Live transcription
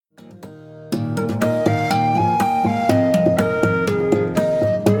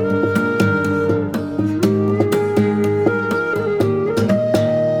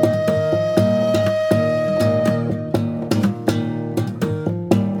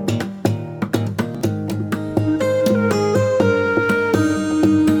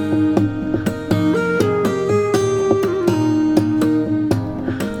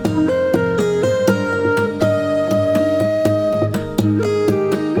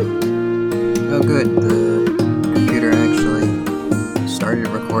Oh good, the computer actually started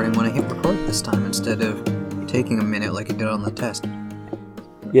recording when I hit record this time instead of taking a minute like it did on the test.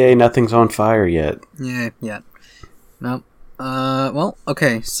 Yay, nothing's on fire yet. Yeah. Nope. Well,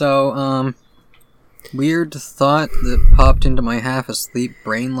 okay, so, weird thought that popped into my half-asleep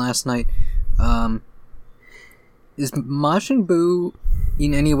brain last night. Is Majin Buu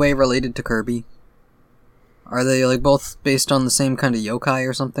in any way related to Kirby? Are they, like, both based on the same kind of yokai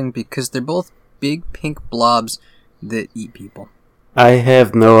or something? Because they're both big pink blobs that eat people. I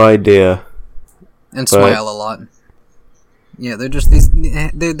have no idea. And smile a lot. Yeah, they're just these...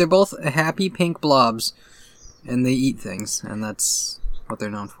 They're both happy pink blobs, and they eat things, and that's what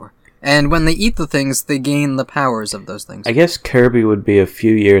they're known for. And when they eat the things, they gain the powers of those things. I guess Kirby would be a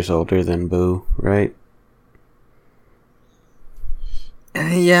few years older than Boo, right?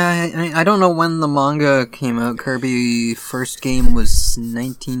 Yeah, I don't know when the manga came out. Kirby first game was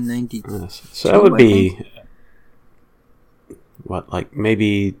 1992. Yes. So that would be... What, like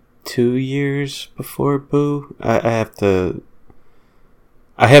maybe 2 years before Boo? I have to...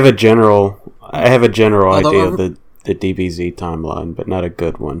 I have a general idea of the DBZ timeline, but not a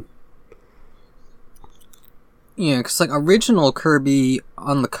good one. Yeah, because like original Kirby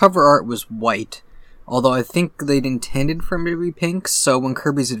on the cover art was white, although I think they'd intended for him to be pink. So when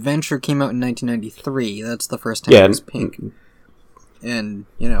Kirby's Adventure came out in 1993, that's the first time it was pink. And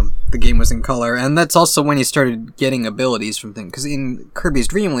the game was in color, and that's also when he started getting abilities from things. Because in Kirby's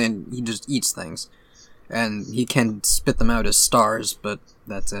Dream Land, he just eats things, and he can spit them out as stars, but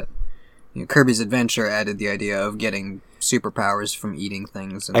that's it. Kirby's Adventure added the idea of getting superpowers from eating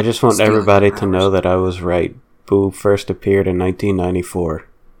things. And I just want everybody to know that I was right. Boo first appeared in 1994.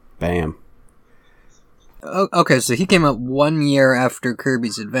 Bam. Okay, so he came out 1 year after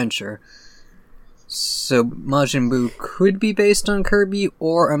Kirby's Adventure. So Majin Buu could be based on Kirby,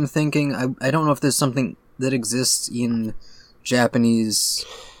 or I'm thinking, I don't know if there's something that exists in Japanese,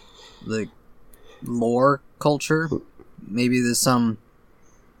 like, lore culture. Maybe there's some,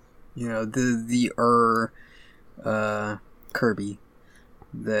 Kirby,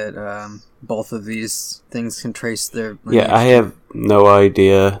 that, both of these things can trace their lineage. Yeah, I have no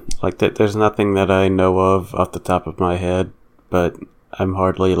idea. Like, there's nothing that I know of off the top of my head, but I'm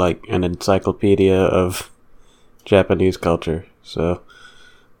hardly, like, an encyclopedia of Japanese culture, so...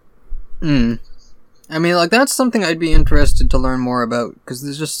 I mean, like, that's something I'd be interested to learn more about, because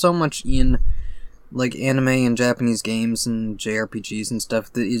there's just so much in, like, anime and Japanese games and JRPGs and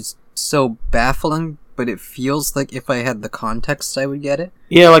stuff that is so baffling, but it feels like if I had the context, I would get it.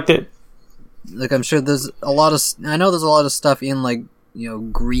 Yeah, like that. Like, I'm sure there's a lot of... I know there's a lot of stuff in, like,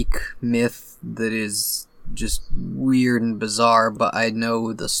 Greek myth that is just weird and bizarre, but I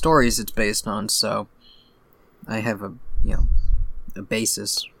know the stories it's based on, so I have a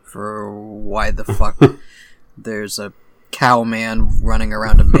basis for why the fuck there's a cow man running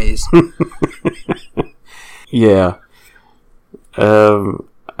around a maze. Yeah. I'm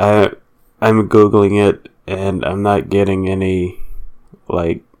Googling it, and I'm not getting any,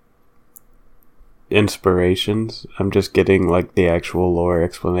 like, inspirations. I'm just getting, like, the actual lore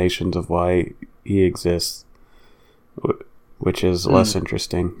explanations of why he exists, which is less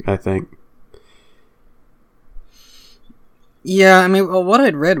interesting, I think. Yeah, I mean, what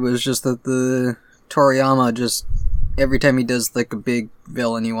I'd read was just that the Toriyama just, every time he does, like, a big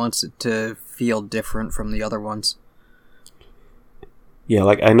villain, he wants it to feel different from the other ones. Yeah,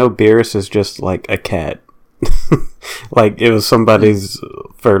 like, I know Beerus is just, like, a cat. Like, it was somebody's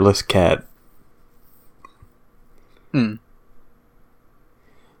furless cat.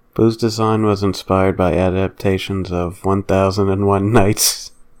 Boo's design was inspired by adaptations of 1001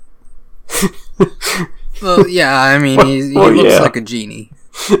 Nights. Well, yeah, I mean, he looks like a genie.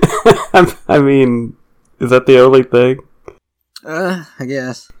 I mean, is that the only thing? I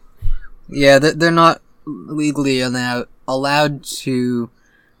guess. Yeah, they're not legally allowed to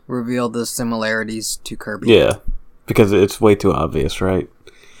reveal the similarities to Kirby. Yeah, because it's way too obvious, right?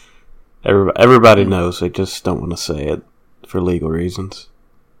 Everybody knows, they just don't want to say it for legal reasons.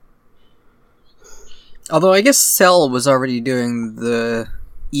 Although I guess Cell was already doing the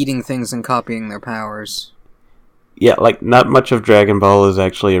eating things and copying their powers. Yeah, like, not much of Dragon Ball is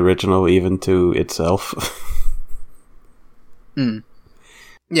actually original even to itself.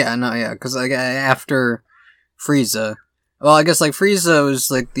 Yeah, no, yeah, because like, after Frieza... Well, I guess, like, Frieza was,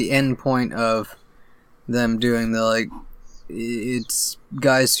 like, the end point of them doing the, like... It's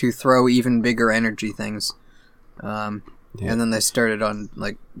guys who throw even bigger energy things. And then they started on,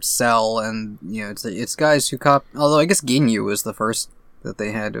 like, Cell, and, it's guys who although I guess Ginyu was the first that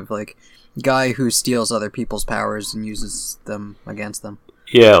they had of, like, guy who steals other people's powers and uses them against them.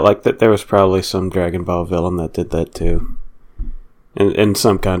 Yeah, like that. There was probably some Dragon Ball villain that did that too, in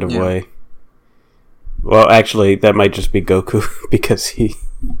some kind of way. Well, actually, that might just be Goku because he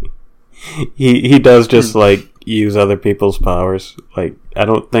does just like use other people's powers. Like, I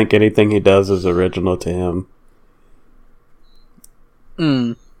don't think anything he does is original to him.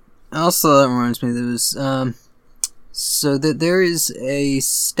 Also, that reminds me, there was so that there is a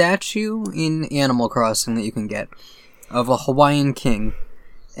statue in Animal Crossing that you can get of a Hawaiian king,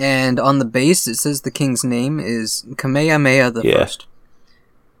 and on the base it says the king's name is Kamehameha the First,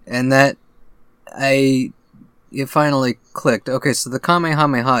 and that it finally clicked. Okay, so the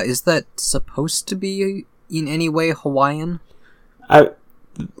Kamehameha, is that supposed to be in any way Hawaiian?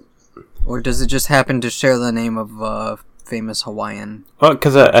 Or does it just happen to share the name of famous Hawaiian? Well,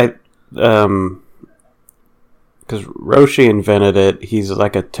 because because Roshi invented it. He's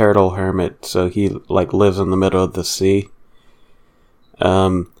like a turtle hermit, so he like lives in the middle of the sea.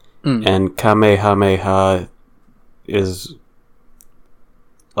 And Kamehameha is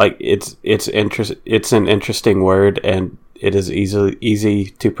like it's an interesting word, and it is easy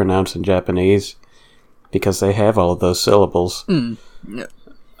to pronounce in Japanese because they have all of those syllables. Yeah.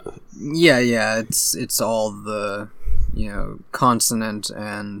 It's all the consonant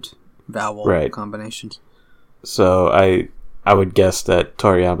and vowel combinations. So I would guess that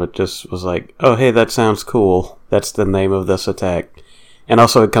Toriyama just was like, "Oh, hey, that sounds cool. That's the name of this attack." And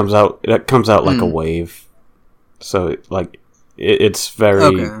also, it comes out like a wave, so it's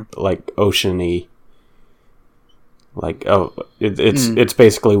very like oceany. Like it's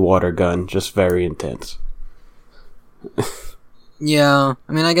basically water gun, just very intense. Yeah,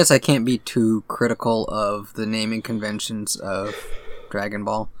 I mean, I guess I can't be too critical of the naming conventions of Dragon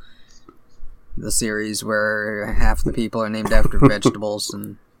Ball, the series where half the people are named after vegetables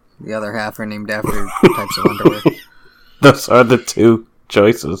and the other half are named after types of underwear. Those are the two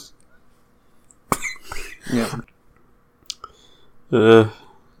choices. Yeah.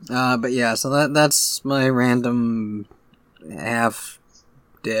 But yeah, so that's my random half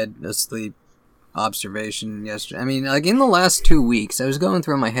dead asleep observation yesterday. I mean, like in the last 2 weeks, I was going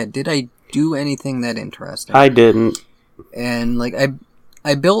through my head, did I do anything that interesting? I didn't. And like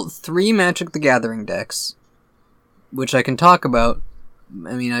I built 3 Magic the Gathering decks, which I can talk about.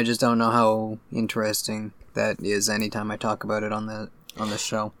 I mean, I just don't know how interesting that is anytime I talk about it on the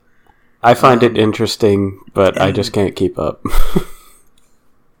show. I find it interesting, but I just can't keep up.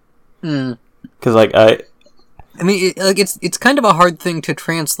 Because like I mean, it's kind of a hard thing to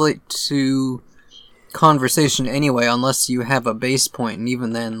translate to conversation anyway, unless you have a base point, and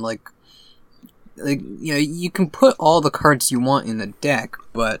even then, like you can put all the cards you want in the deck,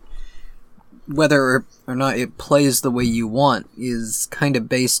 but whether or not it plays the way you want is kind of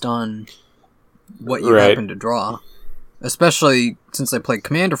based on what you happen to draw. Especially since I play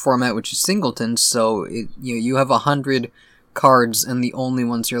Commander format, which is singleton, so you have 100 cards, and the only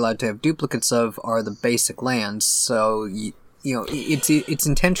ones you're allowed to have duplicates of are the basic lands. So it's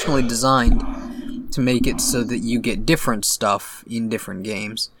intentionally designed to make it so that you get different stuff in different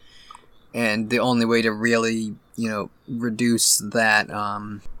games, and the only way to really reduce that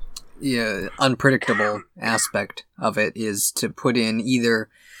unpredictable aspect of it is to put in either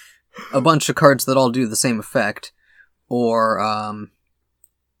a bunch of cards that all do the same effect, or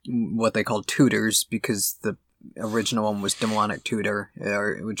what they call tutors, because the original one was Demonic Tutor,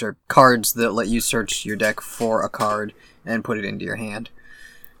 which are cards that let you search your deck for a card and put it into your hand.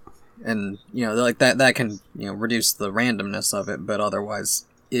 And, like that can, reduce the randomness of it, but otherwise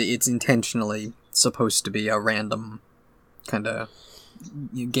it's intentionally supposed to be a random kind of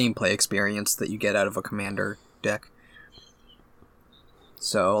gameplay experience that you get out of a Commander deck.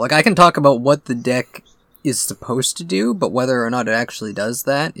 So, like, I can talk about what the deck is supposed to do, but whether or not it actually does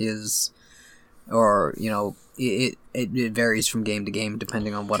that is, or, it varies from game to game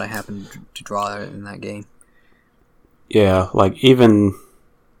depending on what I happen to draw in that game. Yeah, like even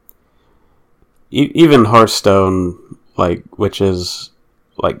Hearthstone, like, which is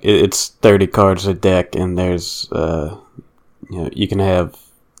like it's 30 cards a deck, and there's you can have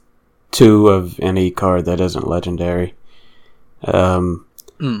 2 of any card that isn't legendary.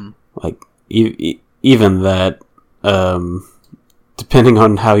 Like even that, depending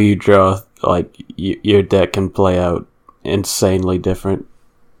on how you draw, like your deck can play out insanely different.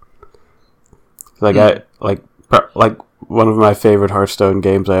 Like like one of my favorite Hearthstone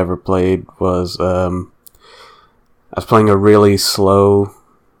games I ever played was I was playing a really slow,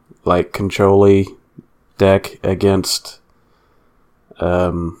 like, control-y deck against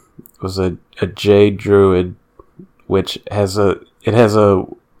was a Jade Druid, which has a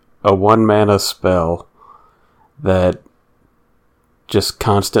 1 mana spell that just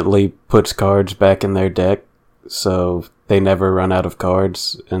constantly puts cards back in their deck, so they never run out of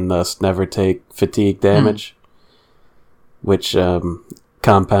cards and thus never take fatigue damage, which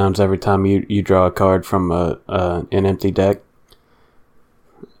compounds every time you draw a card from an empty deck.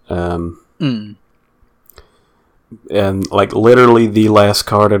 And like literally the last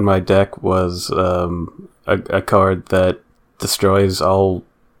card in my deck was a card that destroys all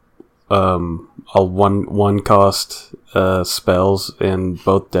one cost spells in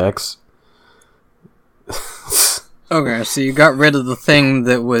both decks. Okay, so you got rid of the thing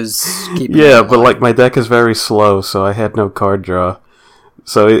that was keeping Yeah, but like my deck is very slow, so I had no card draw.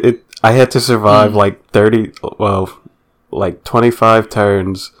 So I had to survive like 25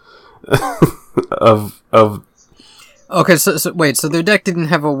 turns of Okay, so wait, so their deck didn't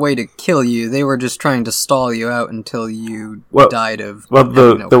have a way to kill you. They were just trying to stall you out until you died of having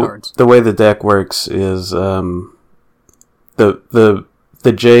no cards. The way the deck works is the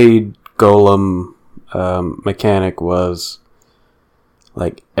Jade Golem mechanic was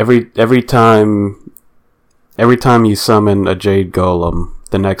like every time you summon a Jade Golem,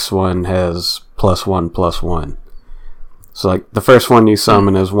 the next one has +1/+1. So like the first one you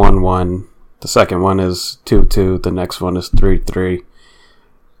summon is 1/1. The second one is 2/2. The next one is 3/3.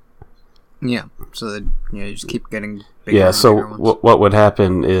 Yeah, so that you just keep getting bigger. Yeah, so ones. What would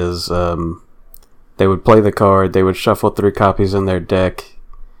happen is they would play the card, they would shuffle 3 copies in their deck,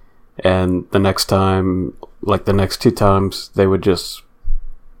 and the next time, like the next 2 times, they would just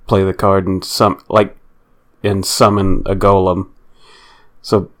play the card and summon a golem.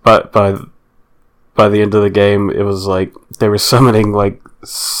 So by the end of the game, it was like they were summoning like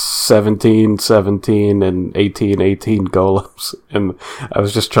 17 and 18 golems, and I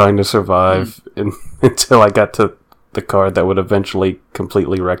was just trying to survive until I got to the card that would eventually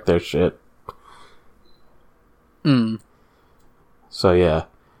completely wreck their shit. So yeah.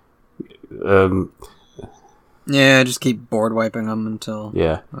 Yeah, just keep board wiping them until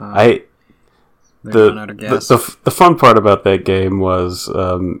they run out of gas. The fun part about that game was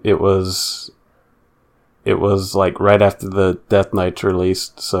it was like right after the Death Knights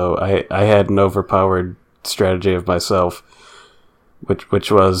released, so I had an overpowered strategy of myself, which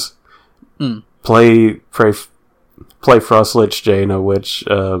was play Frostlich Jaina, which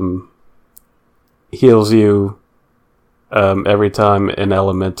heals you every time an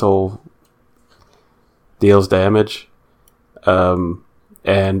elemental deals damage,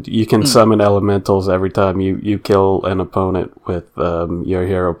 and you can summon elementals every time you kill an opponent with your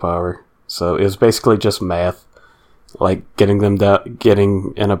hero power. So it was basically just math, like getting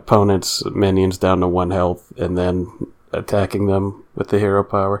an opponent's minions down to 1 health, and then attacking them with the hero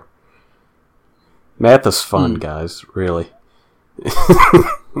power. Math is fun, guys. Really.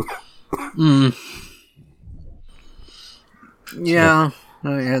 Yeah.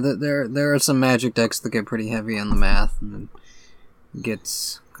 Oh yeah. There are some Magic decks that get pretty heavy on the math, and it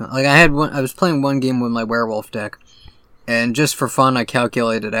gets like I was playing one game with my werewolf deck. And just for fun, I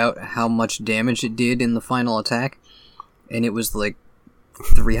calculated out how much damage it did in the final attack, and it was like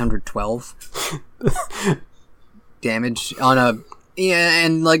 312 damage on a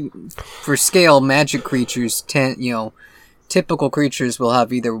and like for scale, magic creatures typical creatures will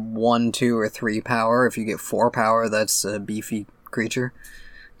have either 1, 2, or 3 power. If you get 4 power, that's a beefy creature.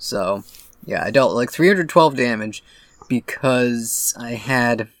 So yeah, I dealt like 312 damage because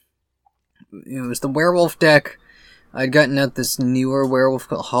it was the werewolf deck. I'd gotten out this newer werewolf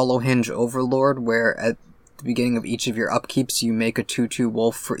called Hollowhinge Overlord, where at the beginning of each of your upkeeps, you make a 2/2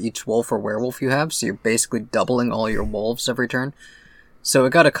 wolf for each wolf or werewolf you have, so you're basically doubling all your wolves every turn. So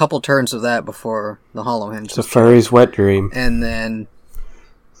it got a couple turns of that before the Hollowhinge. It's a furry's wet dream. And then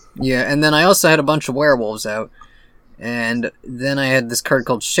I also had a bunch of werewolves out, and then I had this card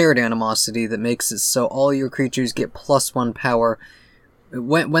called Shared Animosity that makes it so all your creatures get +1 power.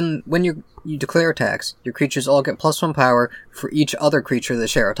 When you declare attacks, your creatures all get +1 power for each other creature they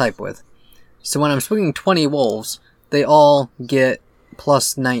share a type with. So when I'm swinging 20 wolves, they all get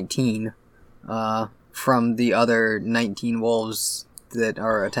 +19 from the other 19 wolves that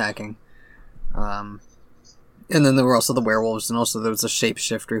are attacking. And then there were also the werewolves, and also there was a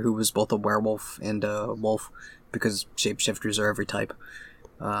shapeshifter who was both a werewolf and a wolf, because shapeshifters are every type.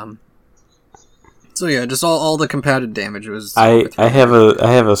 So yeah, just all the compounded damage was. I have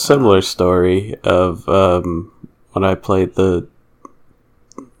a similar story of when I played Duels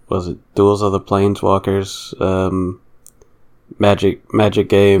of the Planeswalkers Magic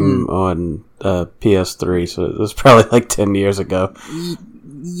game on PS3. So it was probably like 10 years ago.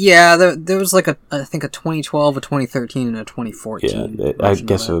 Yeah, there was like I think a 2012, a 2013, and a 2014. Yeah, I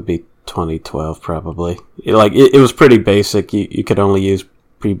guess it would be 2012 probably. It was pretty basic. You could only use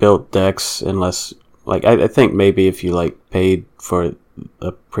pre-built decks unless I think maybe if you paid for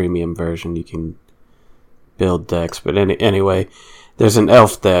a premium version you can build decks. But anyway, there's an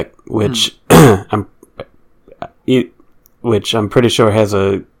elf deck which which I'm pretty sure has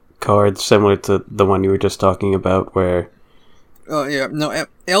a card similar to the one you were just talking about where... Oh, yeah. No,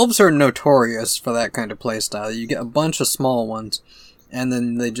 elves are notorious for that kind of playstyle. You get a bunch of small ones, and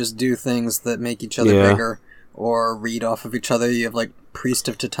then they just do things that make each other bigger, or read off of each other. You have, Priest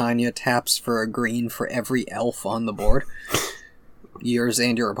of Titania taps for a green for every elf on the board. Yours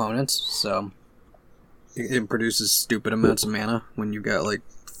and your opponent's, so... It produces stupid amounts of mana when you've got,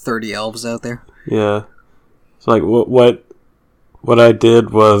 30 elves out there. Yeah. So, what I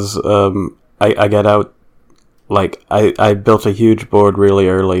did was, I got out, I built a huge board really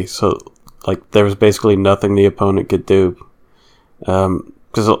early, so, there was basically nothing the opponent could do.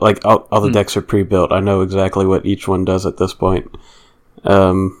 Because, all the decks are pre-built. I know exactly what each one does at this point.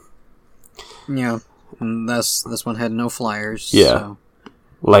 Yeah, and this one had no flyers. Yeah.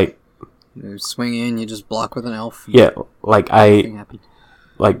 So. You swing in, you just block with an elf. Yeah,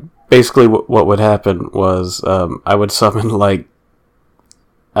 basically what would happen was, I would summon, I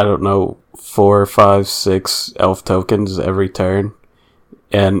don't know, 4, 5, 6 elf tokens every turn.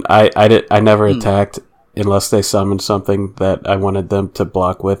 And I never attacked unless they summoned something that I wanted them to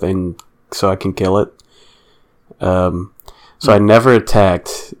block with and so I can kill it. So I never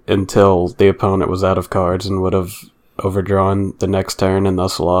attacked until the opponent was out of cards and would have overdrawn the next turn and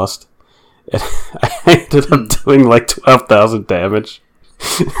thus lost. And I ended up doing 12,000 damage.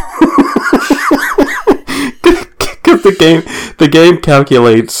 Because the game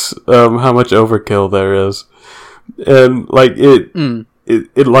calculates how much overkill there is, and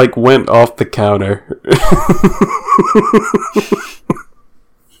it went off the counter.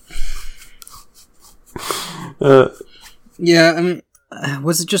 Yeah, I mean,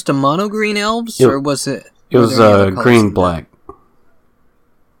 was it just a mono green elves, or was it? It was green black.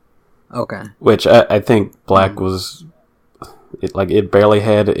 Okay. Which I think black was it barely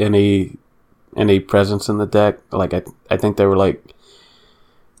had any presence in the deck. I think there were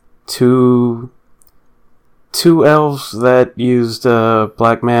two elves that used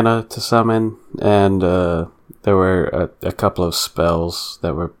black mana to summon, and there were a couple of spells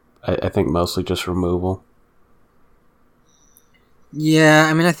that were I think mostly just removal. Yeah,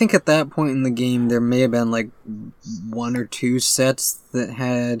 I mean, I think at that point in the game there may have been 1 or 2 sets that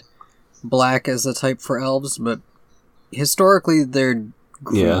had black as a type for elves, but historically they're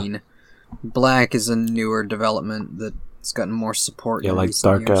green. Yeah. Black is a newer development that's gotten more support. Yeah,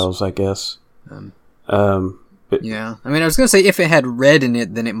 Dark years. Elves, I guess. But yeah, I mean, I was gonna say if it had red in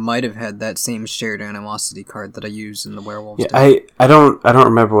it, then it might have had that same shared animosity card that I use in the werewolves. Yeah, I don't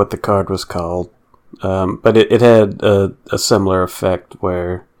remember what the card was called, but it had a similar effect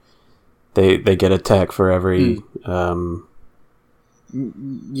where they get attack for every.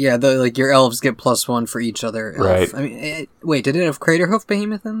 Yeah, your elves get +1 for each other elf. Right. I mean, wait, did it have Craterhoof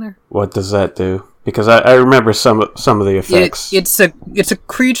Behemoth in there? What does that do? Because I remember some of the effects. It's a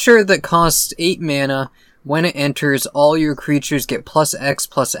creature that costs 8 mana. When it enters, all your creatures get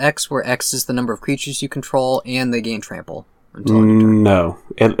 +X, where X is the number of creatures you control, and they gain trample. No,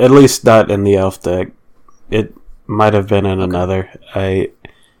 at least not in the elf deck. It might have been in another. I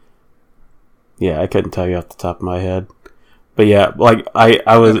couldn't tell you off the top of my head. But yeah,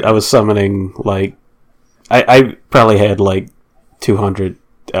 I was summoning I probably had 200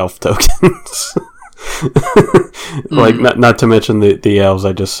 elf tokens. Not to mention the elves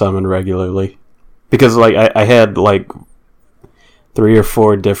I just summoned regularly. Because I had 3 or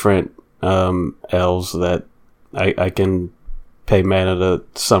 4 different elves that I can pay mana to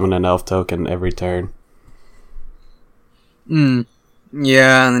summon an elf token every turn. Yeah,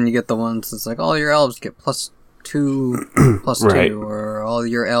 and then you get the ones that's all your elves get +2 right. 2, or all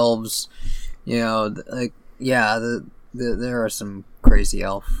your elves, there are some crazy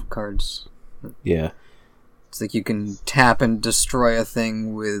elf cards. Yeah. It's you can tap and destroy a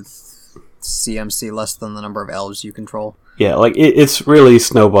thing with CMC less than the number of elves you control. Yeah, it's really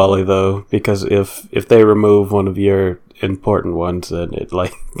snowbally though, because if they remove one of your important ones, then it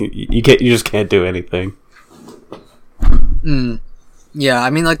you just can't do anything. Yeah, I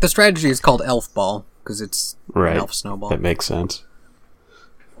mean the strategy is called Elf Ball because it's right. An elf snowball. That makes sense.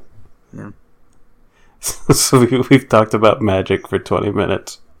 Yeah. So we've talked about Magic for 20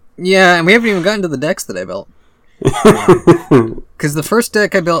 minutes. Yeah, and we haven't even gotten to the decks that I built. Because the first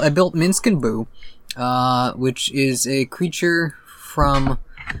deck I built Minsk and Boo, which is a creature from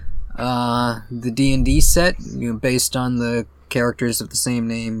the D&D set, based on the characters of the same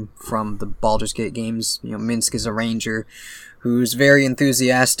name from the Baldur's Gate games. Minsc is a ranger who's very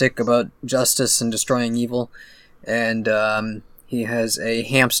enthusiastic about justice and destroying evil, and he has a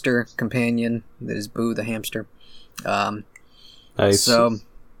hamster companion that is Boo the hamster. Nice. So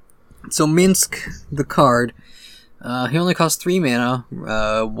Minsc, the card, he only costs 3 mana,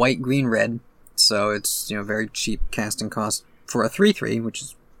 white, green, red, so it's very cheap casting cost for a 3/3, which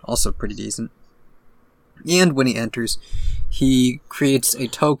is also pretty decent. And when he enters, he creates a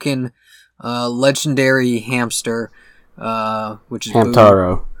token, legendary hamster, which is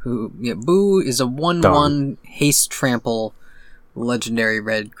Hamtaro. Boo is a 1/1 haste trample legendary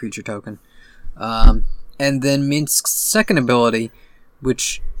red creature token. And then Minsc's second ability,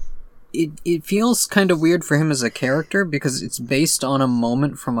 which it feels kind of weird for him as a character because it's based on a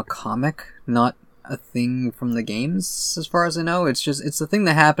moment from a comic, not a thing from the games, as far as I know. It's a thing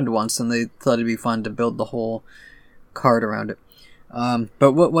that happened once, and they thought it'd be fun to build the whole card around it.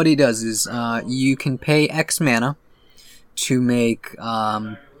 But what he does is, you can pay X mana to make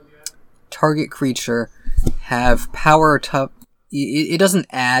target creature have power to... It doesn't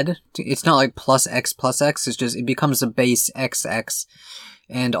add. It's not like plus X. It's just, it becomes a base XX,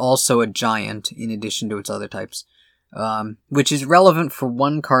 and also a giant in addition to its other types. Which is relevant for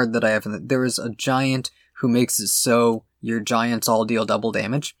one card that I have. There is a giant who makes it so your giants all deal double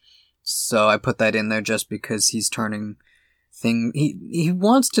damage. So I put that in there just because he's turning he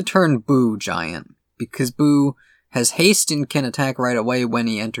wants to turn Boo giant, because Boo has haste and can attack right away when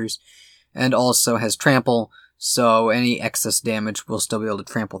he enters, and also has trample, so any excess damage will still be able to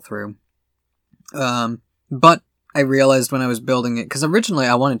trample through. But I realized when I was building it, because originally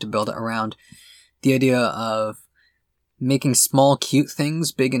I wanted to build it around the idea of making small, cute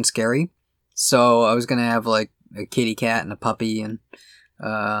things big and scary. So I was going to have, like, a kitty cat and a puppy and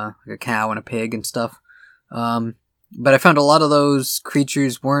like a cow and a pig and stuff. But I found a lot of those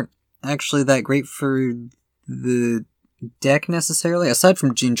creatures weren't actually that great for the deck necessarily, aside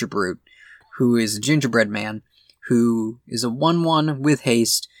from Gingerbrute, who is a gingerbread man, who is a 1/1 with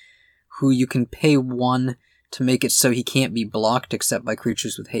haste, who you can pay 1 to make it so he can't be blocked except by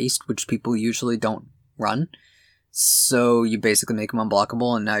creatures with haste, which people usually don't run. So you basically make him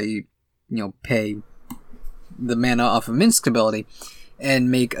unblockable, and now you pay the mana off of Minsc's ability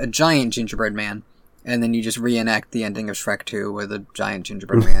and make a giant gingerbread man, and then you just reenact the ending of Shrek 2 where the giant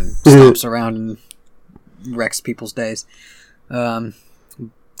gingerbread man stomps around and wrecks people's days.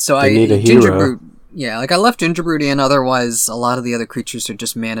 So they need a hero. Yeah, like I left Gingerbrute in, otherwise a lot of the other creatures are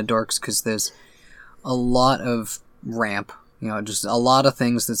just mana dorks because there's a lot of ramp. Just a lot of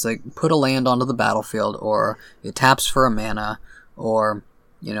things that's like, put a land onto the battlefield, or it taps for a mana, or,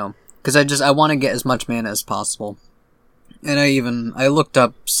 because I want to get as much mana as possible. And I looked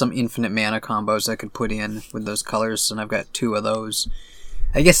up some infinite mana combos I could put in with those colors, and I've got 2 of those.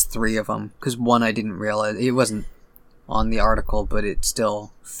 I guess 3 of them, because one I didn't realize, it wasn't on the article, but it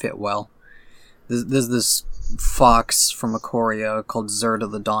still fit well. There's this fox from Ikoria called Zerda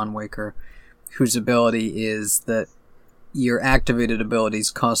the Dawnwaker, whose ability is that your activated abilities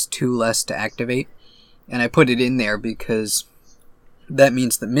cost 2 less to activate, and I put it in there because that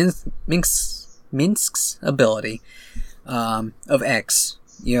means that Minsc's ability of X,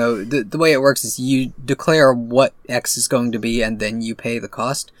 the way it works is you declare what X is going to be, and then you pay the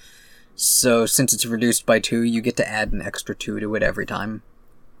cost. So since it's reduced by 2, you get to add an extra 2 to it every time.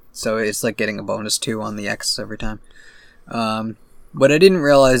 So it's like getting a bonus 2 on the X every time. What I didn't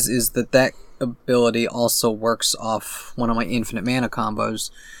realize is that ability also works off one of my infinite mana combos,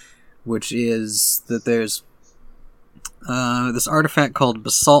 which is that there's this artifact called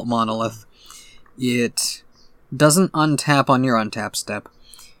Basalt Monolith. It doesn't untap on your untap step.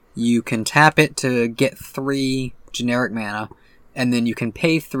 You can tap it to get 3 generic mana, and then you can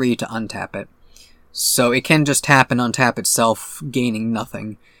pay 3 to untap it. So it can just tap and untap itself, gaining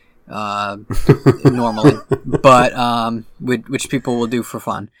nothing normally, but which people will do for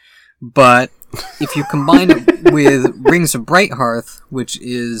fun. But if you combine it with Rings of Brighthearth, which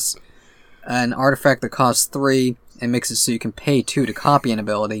is an artifact that costs 3 and makes it so you can pay 2 to copy an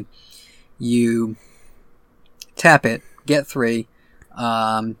ability, you tap it, get 3,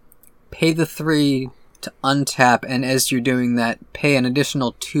 pay the 3 to untap, and as you're doing that, pay an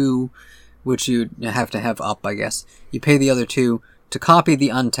additional 2, which you have to have up, I guess. You pay the other 2 to copy the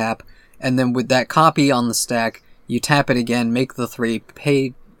untap, and then with that copy on the stack, you tap it again, make the 3,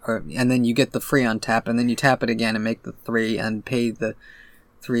 pay, and then you get the free untap, and then you tap it again and make the 3 and pay the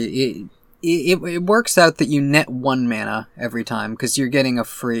 3. It works out that you net 1 mana every time, because you're getting a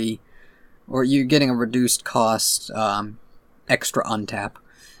free, or you're getting a reduced cost extra untap.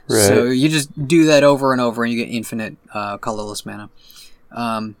 Right. So you just do that over and over, and you get infinite colorless mana.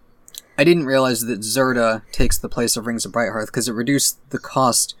 I didn't realize that Zerta takes the place of Rings of Brighthearth, because it reduced the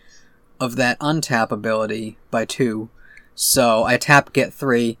cost of that untap ability by 2. So I tap, get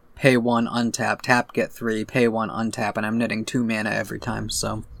 3, pay 1, untap, tap, get 3, pay 1, untap, and I'm netting 2 mana every time.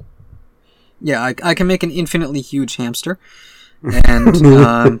 So yeah, I can make an infinitely huge hamster.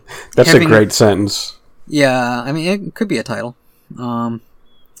 And that's a great sentence. Yeah, I mean, it could be a title.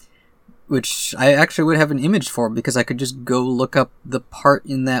 Which I actually would have an image for, because I could just go look up the part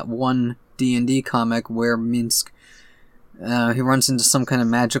in that one D&D comic where Minsc, he runs into some kind of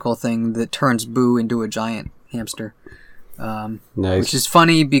magical thing that turns Boo into a giant hamster. Nice. Which is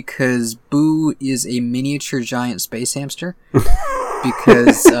funny, because Boo is a miniature giant space hamster.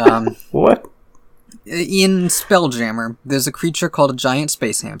 Because, what? In Spelljammer, there's a creature called a giant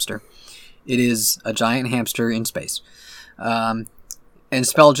space hamster. It is a giant hamster in space. And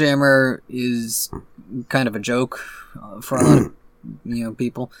Spelljammer is kind of a joke for a lot of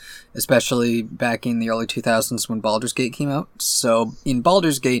people, especially back in the early 2000s when Baldur's Gate came out. So in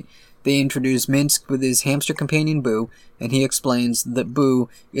Baldur's Gate, they introduce Minsc with his hamster companion Boo, and he explains that Boo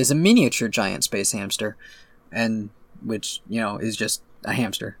is a miniature giant space hamster, and which is just a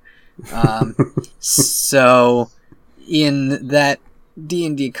hamster. So in that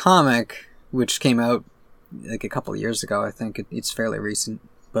D&D comic, which came out like a couple of years ago, I think it's fairly recent,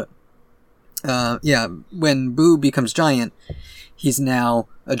 but when Boo becomes giant, he's now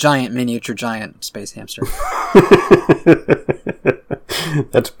a giant miniature giant space hamster.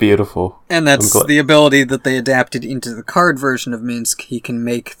 That's beautiful. And that's the ability that they adapted into the card version of Minsc. He can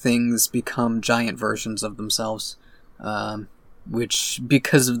make things become giant versions of themselves, which,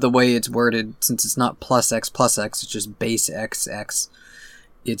 because of the way it's worded, since it's not +X+X, it's just base XX,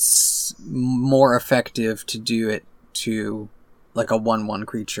 it's more effective to do it to like a 1/1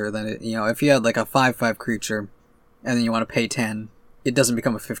 creature than it, if you had like a 5/5 creature and then you want to pay 10, it doesn't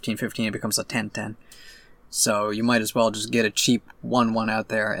become a 15/15, it becomes a 10/10. So you might as well just get a cheap 1/1 out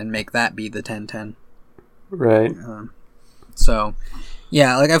there and make that be the 10/10. Right. So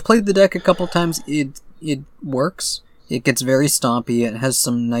yeah, like I've played the deck a couple times. It works. It gets very stompy. It has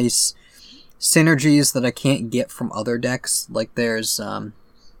some nice synergies that I can't get from other decks. Like there's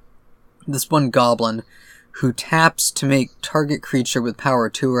this one goblin who taps to make target creature with power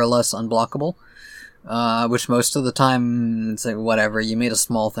 2 or less unblockable, which most of the time it's like, whatever, you made a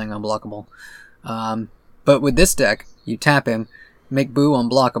small thing unblockable. But with this deck, you tap him, make Boo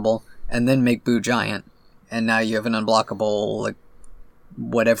unblockable, and then make Boo giant, and now you have an unblockable, like,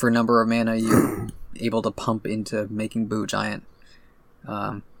 whatever number of mana you're able to pump into making Boo giant.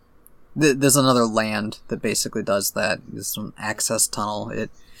 There's another land that basically does that. There's some access tunnel. It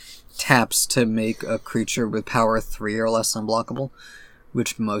taps to make a creature with power 3 or less unblockable,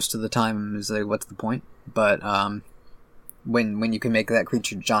 which most of the time is like, what's the point? But when you can make that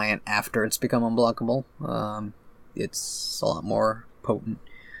creature giant after it's become unblockable, it's a lot more potent.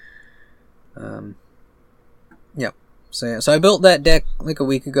 Yep. So I built that deck like a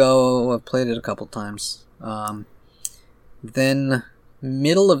week ago. I've played it a couple times. Then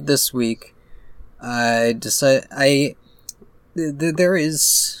middle of this week, I decided there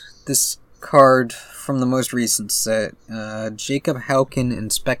is this card from the most recent set, Jacob Hauken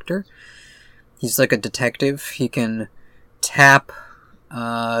Inspector. He's like a detective. He can tap.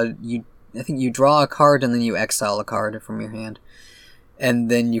 I think you draw a card and then you exile a card from your hand, and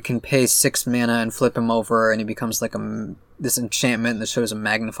then you can pay 6 mana and flip him over, and he becomes like this enchantment that shows a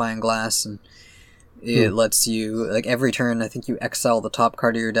magnifying glass, and it lets you, like, every turn I think you exile the top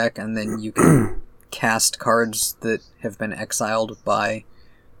card of your deck, and then you can cast cards that have been exiled by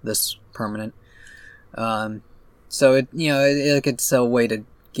this permanent. So it's a way to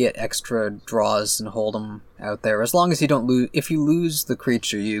get extra draws and hold them out there. As long as you don't lose, if you lose the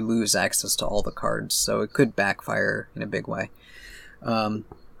creature, you lose access to all the cards. So it could backfire in a big way.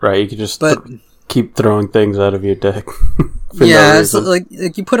 Right, you could just keep throwing things out of your deck. So, like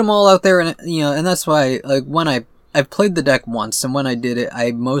you put them all out there, and and that's why, like, when I've played the deck once, and when I did it,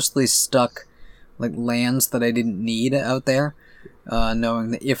 I mostly stuck like lands that I didn't need out there,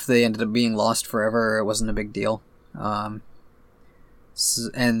 knowing that if they ended up being lost forever, it wasn't a big deal.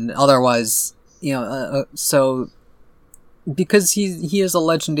 And otherwise, so because he is a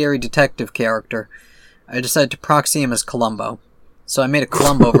legendary detective character, I decided to proxy him as Columbo. So I made a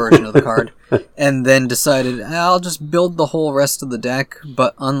Columbo version of the card, and then decided I'll just build the whole rest of the deck,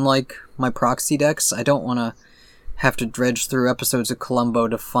 but unlike my proxy decks, I don't want to have to dredge through episodes of Columbo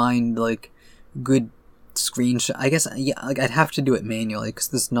to find, like, good screenshot. I guess, I'd have to do it manually, because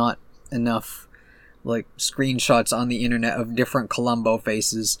there's not enough like screenshots on the internet of different Columbo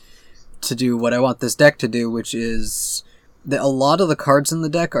faces to do what I want this deck to do, which is that a lot of the cards in the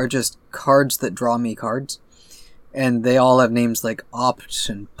deck are just cards that draw me cards. And they all have names like Opt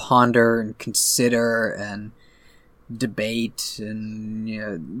and Ponder and Consider and Debate and, you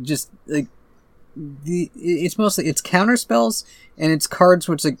know, just like it's counter spells and it's cards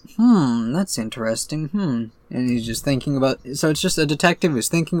which like, that's interesting, and he's just thinking about, so it's just a detective who's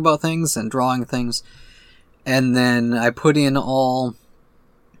thinking about things and drawing things. And then I put in all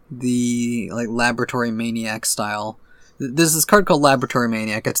the like Laboratory Maniac style. There's this card called Laboratory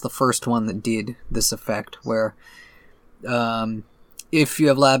Maniac. It's the first one that did this effect where if you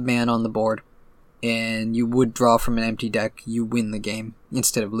have Lab Man on the board and you would draw from an empty deck, you win the game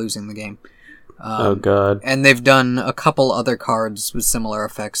instead of losing the game. Oh god. And they've done a couple other cards with similar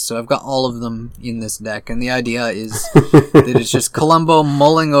effects, so I've got all of them in this deck, and the idea is that it's just Columbo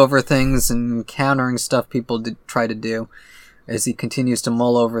mulling over things and countering stuff people try to do as he continues to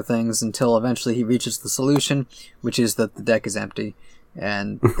mull over things until eventually he reaches the solution, which is that the deck is empty,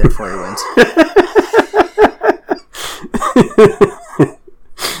 and therefore he wins.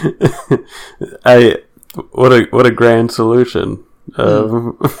 What a grand solution.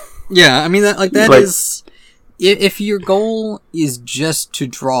 Yeah, I mean that is, if your goal is just to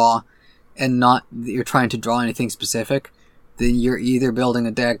draw and not that you're trying to draw anything specific, then you're either building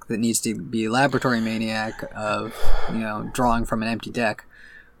a deck that needs to be Laboratory Maniac of, you know, drawing from an empty deck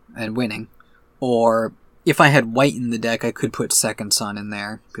and winning, or if I had white in the deck, I could put Second Sun in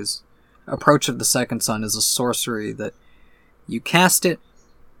there, because Approach of the Second Sun is a sorcery that you cast it,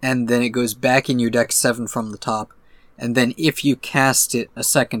 and then it goes back in your deck 7 from the top, and then if you cast it a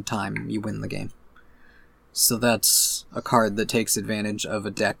second time, you win the game. So that's a card that takes advantage of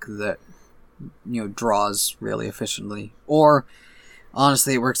a deck that, you know, draws really efficiently. Or,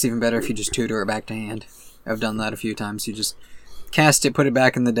 honestly, it works even better if you just tutor it back to hand. I've done that a few times. You just cast it, put it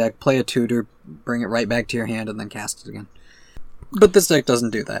back in the deck, play a tutor, bring it right back to your hand, and then cast it again. But this deck doesn't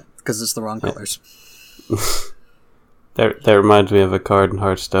do that, because it's the wrong colors. That reminds me of a card in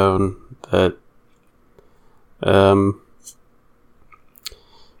Hearthstone that,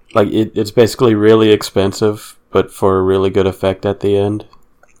 like it's basically really expensive, but for a really good effect at the end.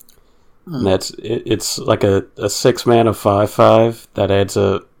 And it's like a 6-mana 5/5 that adds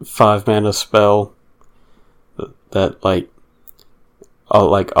a 5-mana spell that all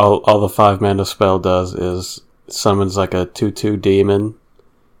the 5-mana spell does is summons like a 2/2 demon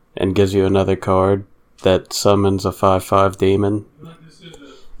and gives you another card that summons a 5/5 demon.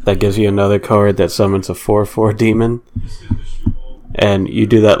 That gives you another card that summons a 4/4 demon. And you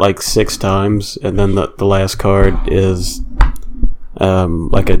do that like 6 times, and then the last card is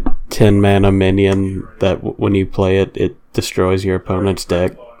like a 10-mana minion that when you play it, it destroys your opponent's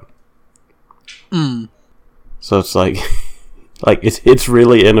deck. So it's like it's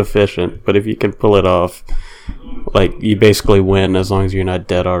really inefficient, but if you can pull it off, like you basically win as long as you're not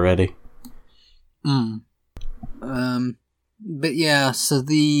dead already. But yeah, so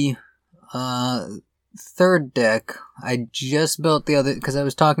the third deck, I just built the other, because I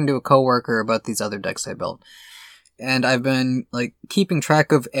was talking to a coworker about these other decks I built. And I've been, like, keeping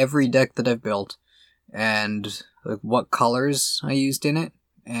track of every deck that I've built, and, like, what colors I used in it.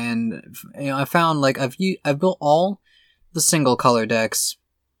 And, you know, I found, like, I've built all the single color decks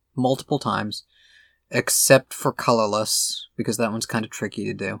multiple times, except for colorless, because that one's kind of tricky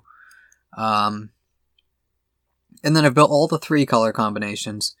to do. And then I've built all the 3 color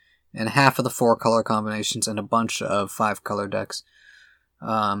combinations, and half of the 4 color combinations, and a bunch of 5 color decks.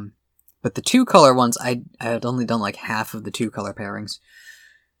 But the 2 color ones, I had only done like half of the 2 color pairings.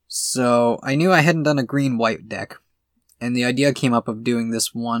 So I knew I hadn't done a green-white deck. And the idea came up of doing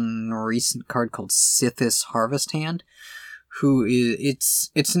this one recent card called Sithis Harvest Hand, it's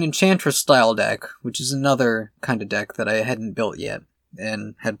an Enchantress style deck, which is another kind of deck that I hadn't built yet,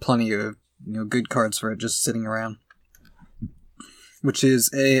 and had plenty of, you know, good cards for it just sitting around. Which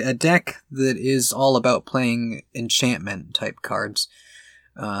is a deck that is all about playing enchantment type cards.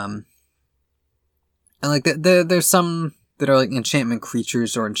 And like there's some that are like enchantment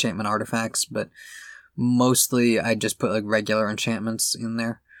creatures or enchantment artifacts, but mostly I just put like regular enchantments in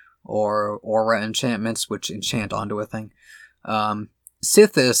there, or aura enchantments which enchant onto a thing.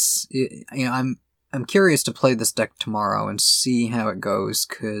 Sithis, you know, I'm curious to play this deck tomorrow and see how it goes,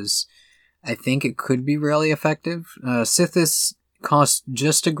 because I think it could be really effective. Sithis costs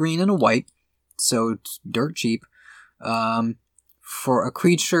just a green and a white, so it's dirt cheap. For a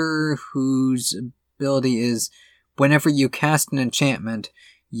creature whose ability is, whenever you cast an enchantment,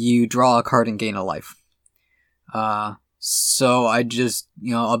 you draw a card and gain a life. So I just,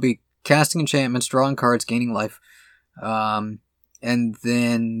 you know, I'll be casting enchantments, drawing cards, gaining life. And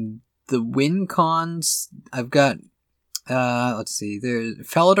then the win cons, I've got, let's see, there's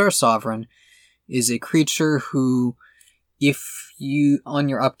Felidar Sovereign is a creature who, if you, on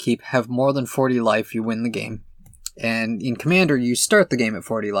your upkeep, have more than 40 life, you win the game. And in Commander, you start the game at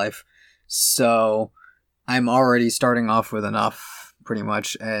 40 life. So I'm already starting off with enough, pretty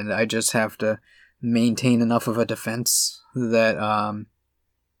much, and I just have to maintain enough of a defense that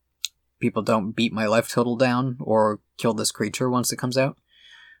people don't beat my life total down or kill this creature once it comes out.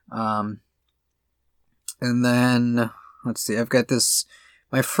 And then, let's see, I've got this...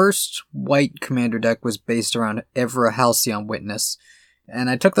 My first white Commander deck was based around Evra Halcyon Witness, and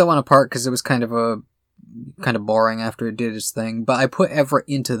I took that one apart because it was kind of boring after it did its thing, but I put Evra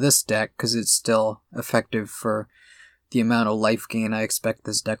into this deck because it's still effective for the amount of life gain I expect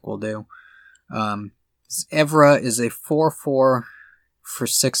this deck will do. Evra is a 4/4 for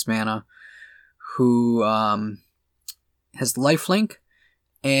 6 mana who has lifelink,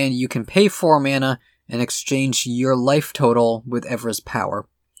 and you can pay 4 mana and exchange your life total with Evra's power.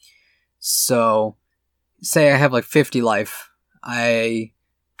 So, say I have like 50 life, I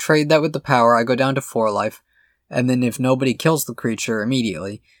trade that with the power, I go down to 4 life, and then if nobody kills the creature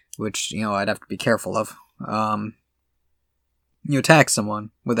immediately, which, I'd have to be careful of, you attack someone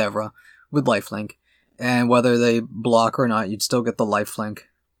with Evra, with lifelink, and whether they block or not, you'd still get the lifelink,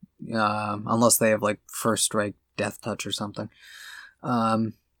 unless they have like First Strike, Death Touch or something.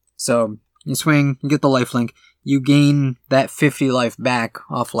 So, you swing, you get the lifelink, you gain that 50 life back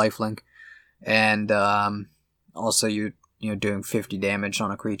off lifelink, and also you're doing 50 damage on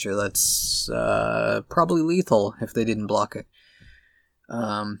a creature that's probably lethal if they didn't block it.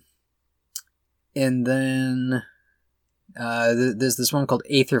 And then there's this one called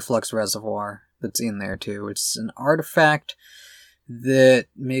Aetherflux Reservoir that's in there too. It's an artifact that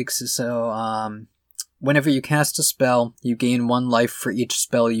makes it so whenever you cast a spell, you gain 1 life for each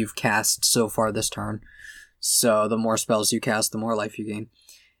spell you've cast so far this turn. So the more spells you cast, the more life you gain.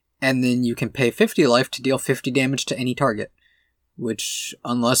 And then you can pay 50 life to deal 50 damage to any target, which,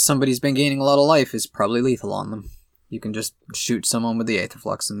 unless somebody's been gaining a lot of life, is probably lethal on them. You can just shoot someone with the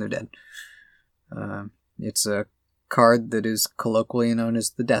Aetherflux and they're dead. It's a card that is colloquially known as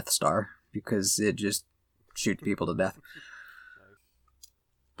the Death Star, because it just shoots people to death.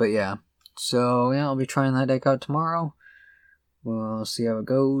 But yeah. So, yeah, I'll be trying that deck out tomorrow. We'll see how it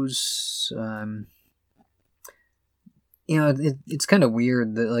goes. It's kind of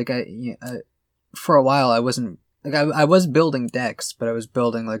weird that, like, for a while I wasn't, like, I was building decks, but I was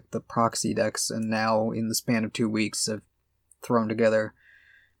building, like, the proxy decks, and now, in the span of 2 weeks, I've thrown together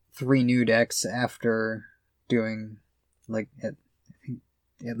 3 new decks after doing, like, at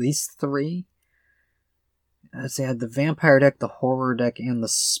least 3. I'd say I had the Vampire deck, the Horror deck, and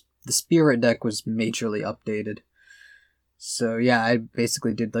the Spirit deck was majorly updated. So yeah, I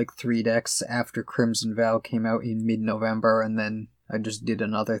basically did like 3 decks after Crimson Vow came out in mid-November, and then I just did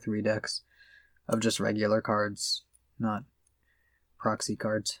another 3 decks of just regular cards, not proxy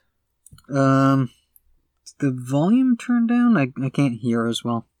cards. The volume turned down? I can't hear as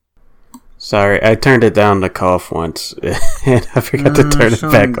well. Sorry, I turned it down to cough once, and I forgot to turn it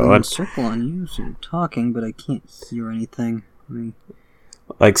back on. Circle on you, so you're talking, but I can't hear anything.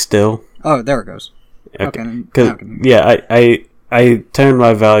 Like still? Oh, there it goes. Okay. Yeah, I turned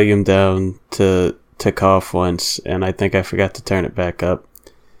my volume down to cough once, and I think I forgot to turn it back up.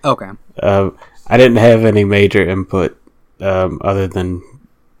 Okay. I didn't have any major input other than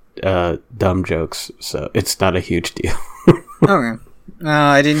dumb jokes, so it's not a huge deal. Okay.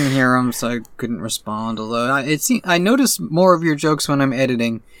 I didn't hear them, so I couldn't respond. Although I notice more of your jokes when I'm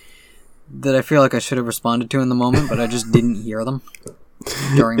editing that I feel like I should have responded to in the moment, but I just didn't hear them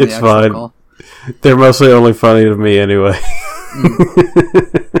during the actual call. They're mostly only funny to me anyway.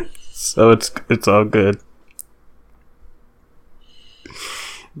 So it's all good.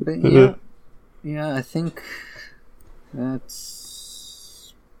 But yeah, I think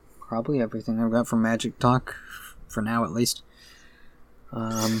that's probably everything I've got for Magic Talk, for now at least.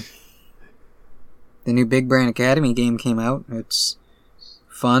 The new Big Brain Academy game came out. It's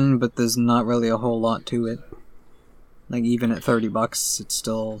fun, but there's not really a whole lot to it. Like, even at $30, it's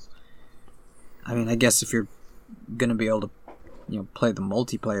still... I mean, I guess if you're gonna be able to, play the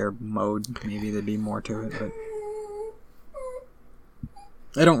multiplayer mode, maybe there'd be more to it, but...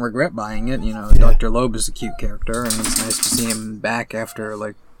 I don't regret buying it, Dr. Loeb is a cute character, and it's nice to see him back after,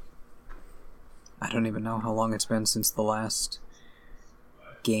 like... I don't even know how long it's been since the last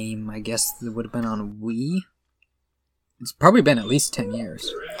game. I guess it would have been on Wii. It's probably been at least 10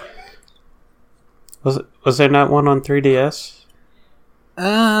 years. Was there not one on 3DS?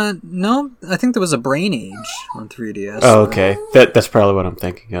 No, I think there was a Brain Age on 3DS. Oh, okay. That's probably what I'm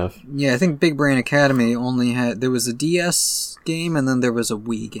thinking of. Yeah, I think Big Brain Academy only had... There was a DS game, and then there was a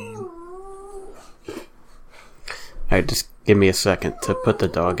Wii game. Alright, just give me a second to put the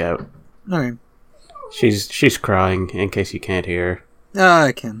dog out. Okay. She's crying, in case you can't hear her.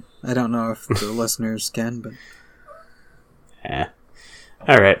 I can. I don't know if the listeners can, but...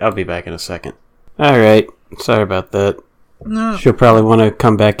 Alright, I'll be back in a second. Alright, sorry about that. No. She'll probably want to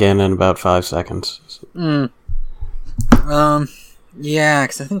come back in about 5 seconds. Yeah,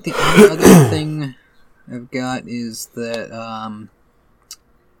 because I think the only other thing I've got is that,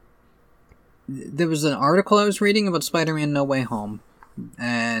 there was an article I was reading about Spider-Man No Way Home,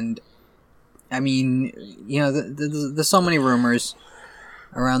 and, I mean, you know, there's so many rumors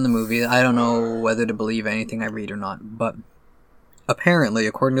around the movie, I don't know whether to believe anything I read or not, but apparently,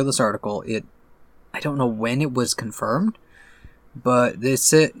 according to this article, I don't know when it was confirmed, but they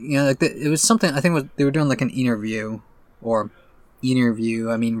said, you know, like it was something, I think they were doing like an interview, I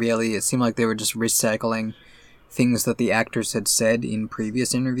mean, really, it seemed like they were just recycling things that the actors had said in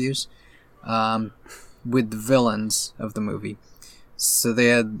previous interviews, with the villains of the movie. So they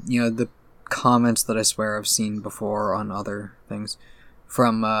had, you know, the comments that I swear I've seen before on other things,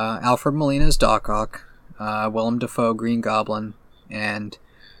 from Alfred Molina's Doc Ock, Willem Dafoe, Green Goblin, and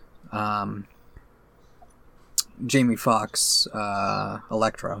Jamie Foxx,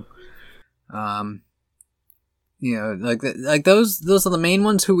 Electro. You know, like those are the main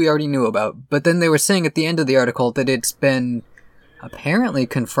ones who we already knew about. But then they were saying at the end of the article that it's been apparently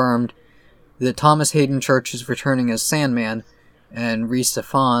confirmed that Thomas Hayden Church is returning as Sandman, and Rhys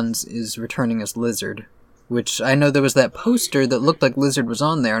Ifans is returning as Lizard. Which I know there was that poster that looked like Lizard was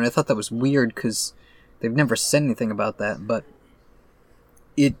on there, and I thought that was weird because they've never said anything about that. But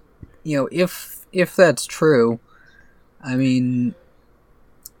it, you know, if that's true, I mean,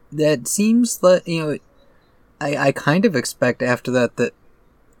 that seems that, you know, I kind of expect after that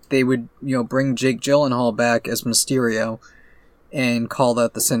they would, you know, bring Jake Gyllenhaal back as Mysterio and call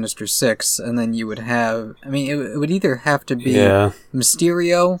that the Sinister Six, and then you would have, I mean, it would either have to be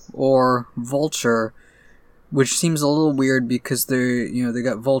Mysterio or Vulture, which seems a little weird because they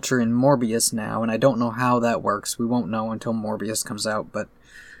got Vulture in Morbius now, and I don't know how that works. We won't know until Morbius comes out, but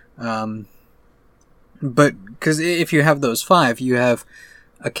because if you have those 5, you have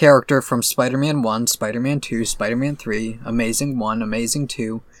a character from Spider-Man 1, Spider-Man 2, Spider-Man 3, Amazing 1, Amazing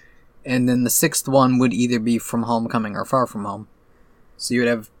 2, and then the 6th one would either be from Homecoming or Far From Home. So you would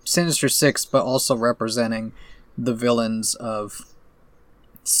have Sinister Six, but also representing the villains of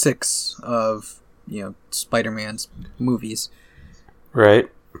 6 of, you know, Spider-Man's movies. Right.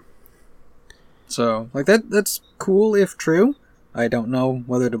 So, like, that's cool if true. I don't know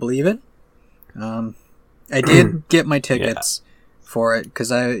whether to believe it. I did get my tickets for it,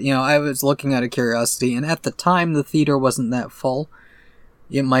 because I was looking out of curiosity, and at the time the theater wasn't that full.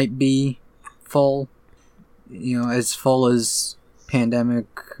 It might be full, you know, as full as pandemic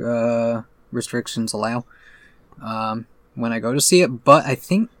restrictions allow, when I go to see it, but I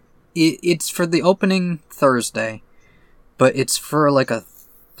think it's for the opening Thursday, but it's for like a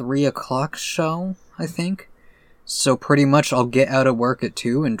 3 o'clock show, I think. So pretty much I'll get out of work at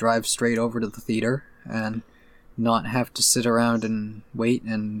 2 and drive straight over to the theater and not have to sit around and wait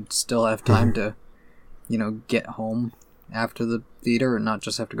and still have time to, you know, get home after the theater and not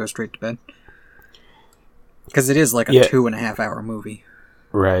just have to go straight to bed. Because it is like a 2.5 hour movie.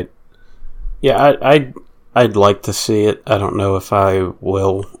 Right. Yeah, I'd like to see it. I don't know if I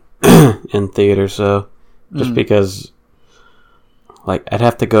will in theaters, though. Just because, like, I'd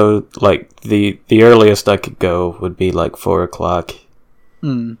have to go, like, the earliest I could go would be, like, 4 o'clock.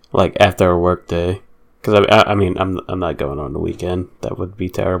 Like, after a work day. Because, I mean, I'm not going on the weekend. That would be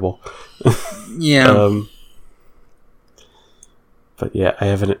terrible. Yeah. But, yeah, I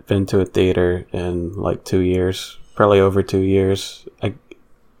haven't been to a theater in, like, 2 years. Probably over 2 years.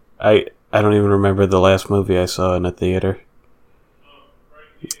 I don't even remember the last movie I saw in a theater.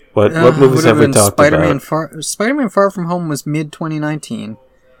 What movies have we talked about? Spider-Man Far From Home was mid-2019.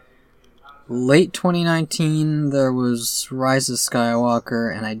 Late 2019, there was Rise of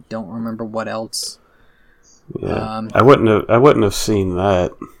Skywalker, and I don't remember what else. Yeah, I wouldn't have seen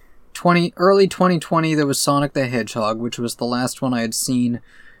that. Early 2020, there was Sonic the Hedgehog, which was the last one I had seen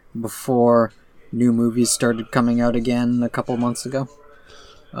before new movies started coming out again a couple months ago.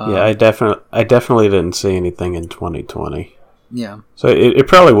 Yeah, I definitely didn't see anything in 2020. Yeah. So it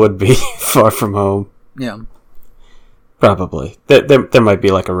probably would be Far From Home. Yeah. Probably. There might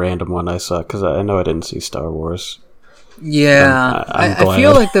be like a random one I saw, because I know I didn't see Star Wars. Yeah. I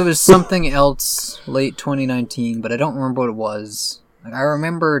feel like there was something else late 2019, but I don't remember what it was. Like, I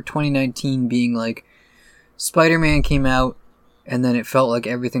remember 2019 being like, Spider-Man came out, and then it felt like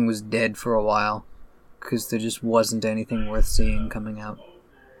everything was dead for a while, because there just wasn't anything worth seeing coming out.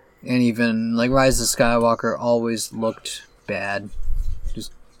 And even, like, Rise of Skywalker always looked bad,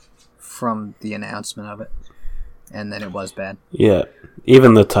 just from the announcement of it. And then it was bad. Yeah,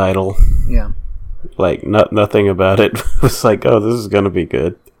 even the title. Yeah. Like, nothing about it was like, oh, this is gonna be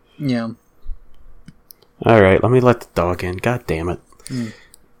good. Yeah. Alright, let me let the dog in. God damn it.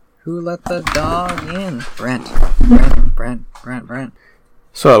 Who let the dog in? Brent.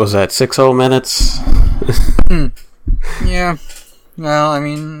 So what was that, 6 whole minutes? Yeah. Well, I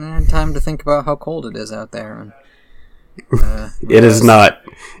mean, I had time to think about how cold it is out there. And, it is not.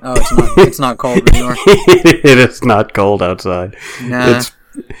 Oh, it's not cold in New York. It is not cold outside. Nah.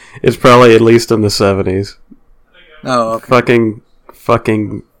 It's probably at least in the 70s. Oh, okay.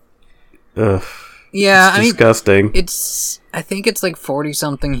 Fucking. Ugh. Yeah, it's disgusting. I think it's like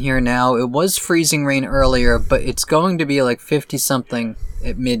 40-something here now. It was freezing rain earlier, but it's going to be like 50-something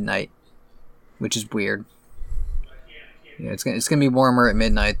at midnight, which is weird. Yeah, it's gonna be warmer at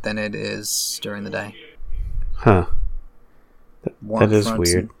midnight than it is during the day. Huh. That is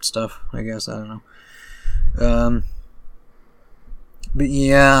weird. Stuff, I guess. I don't know. But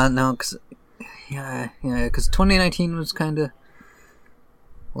yeah, no, because 2019 was kind of.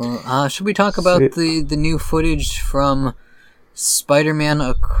 Well, should we talk about the new footage from Spider-Man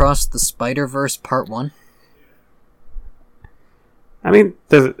Across the Spider-Verse Part 1? I mean,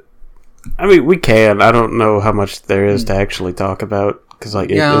 we can. I don't know how much there is to actually talk about, because like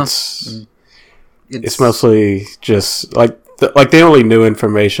it's mostly just like the only new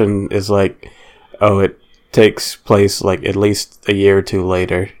information is like, oh, it takes place like at least a year or two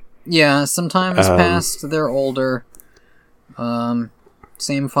later. Yeah, some time has passed. They're older.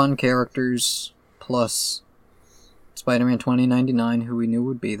 Same fun characters, plus Spider-Man 2099, who we knew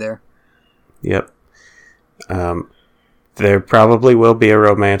would be there. Yep. There probably will be a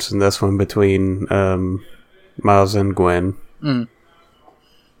romance in this one between Miles and Gwen.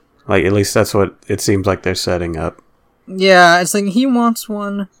 Like, at least that's what it seems like they're setting up. Yeah, it's like he wants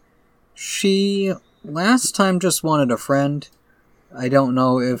one. She last time just wanted a friend. I don't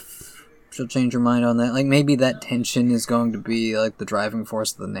know if she'll change her mind on that. Like, maybe that tension is going to be, like, the driving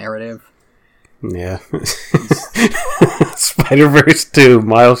force of the narrative. Yeah. Spider-Verse 2,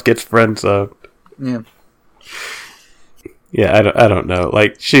 Miles gets friend-zoned. Yeah. Yeah, I don't know.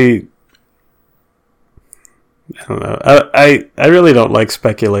 Like, I don't know. I really don't like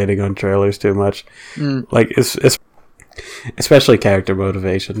speculating on trailers too much. Like, it's especially character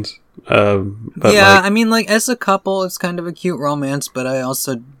motivations. But yeah, like, I mean, like, as a couple, it's kind of a cute romance, but I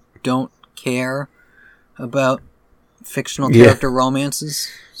also don't care about fictional character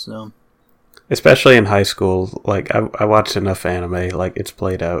romances, so. Especially in high school, like, I watched enough anime, like, it's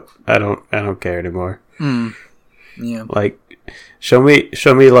played out. I don't care anymore. Yeah. Like, show me,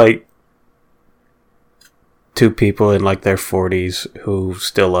 like, two people in, like, their 40s who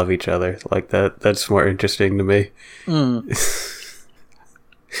still love each other. Like, that's more interesting to me.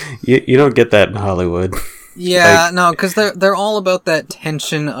 You don't get that in Hollywood. Yeah, like, no, because they're all about that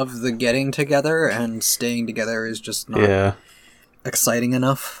tension of the getting together, and staying together is just not exciting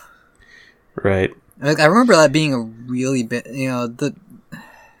enough. Right. Like, I remember that being a really bit, the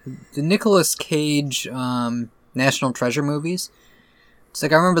Nicolas Cage National Treasure movies. It's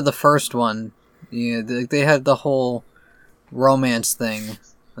like, I remember the first one, they had the whole romance thing,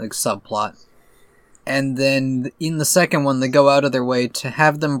 like, subplot. And then in the second one, they go out of their way to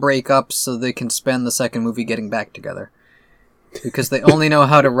have them break up so they can spend the second movie getting back together. Because they only know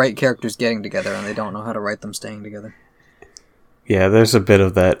how to write characters getting together, and they don't know how to write them staying together. Yeah, there's a bit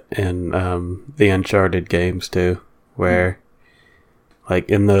of that in the Uncharted games too, where, like,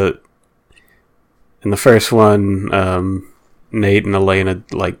 in the first one, Nate and Elena,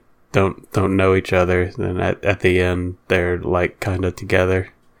 like, don't know each other. Then at the end, they're, like, kind of together.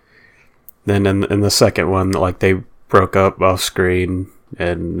 Then in the second one, like, they broke up off screen,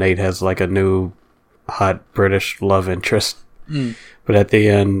 and Nate has, like, a new hot British love interest. But at the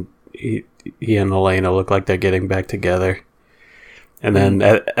end, he and Elena look like they're getting back together. And then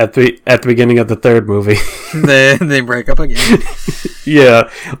at the beginning of the third movie, they break up again. Yeah,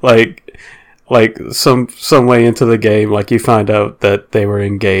 like some way into the game, like, you find out that they were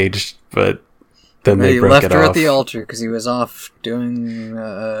engaged, but then they broke it off. He left her at the altar because he was off doing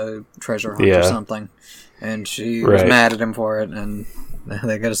a treasure hunt or something, and she was mad at him for it, and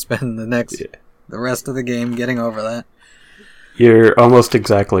they got to spend the rest of the game getting over that. You're almost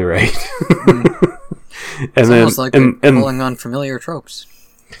exactly right. It's almost like pulling on familiar tropes.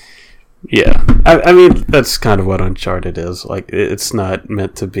 Yeah. I mean, that's kind of what Uncharted is. Like, it's not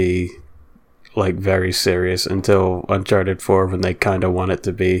meant to be, like, very serious until Uncharted 4 when they kind of want it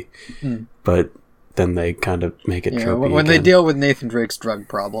to be. But then they kind of make it tropey when again. they deal with Nathan Drake's drug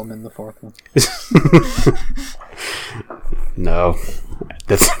problem in the fourth one. No.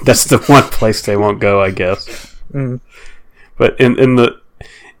 That's the one place they won't go, I guess. But in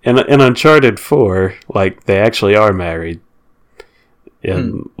Uncharted 4, like, they actually are married.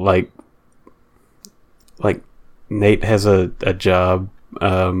 And like Nate has a job.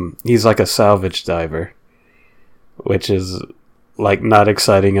 He's like a salvage diver, which is like not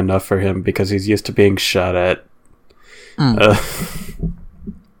exciting enough for him because he's used to being shot at.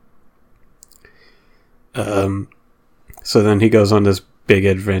 So then he goes on this big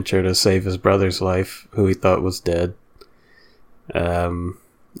adventure to save his brother's life, who he thought was dead. And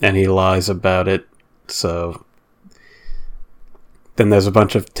he lies about it. So then there's a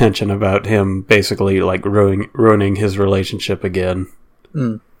bunch of tension about him basically like ruining his relationship again.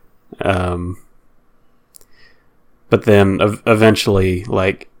 But then eventually,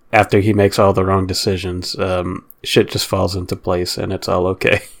 like, after he makes all the wrong decisions, shit just falls into place and it's all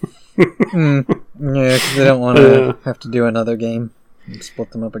okay. Yeah, because they don't want to have to do another game and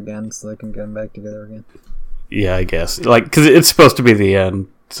split them up again so they can get them back together again. Yeah, I guess. Like, because it's supposed to be the end.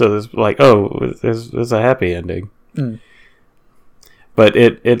 So there's like, there's a happy ending. But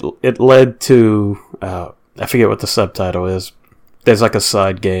it led to, I forget what the subtitle is. There's like a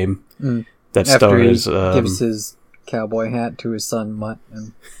side game that stars... He gives his cowboy hat to his son, Mutt,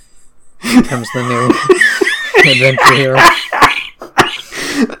 and becomes the new adventure hero.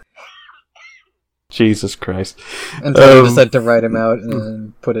 Jesus Christ. And so they decided to write him out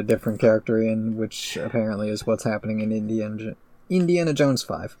and put a different character in, which apparently is what's happening in Indiana Jones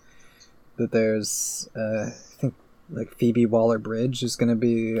 5. That there's, I think, like Phoebe Waller-Bridge is going to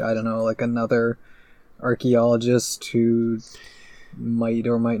be, I don't know, like another archaeologist who might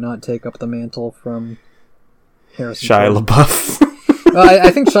or might not take up the mantle from Harrison Shia LaBeouf. Well,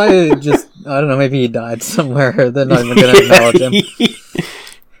 I think Shia just, I don't know, maybe he died somewhere. They're not even going to acknowledge him.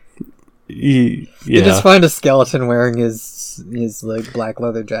 Yeah. You just find a skeleton wearing his like black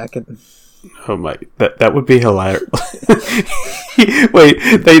leather jacket. Oh my, that would be hilarious. Wait,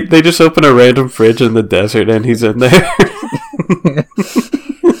 they just open a random fridge in the desert and he's in there.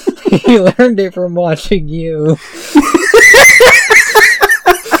 He learned it from watching you.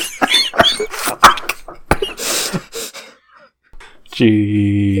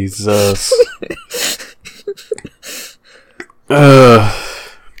 Jesus.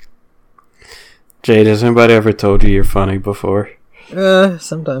 Jade, has anybody ever told you you're funny before?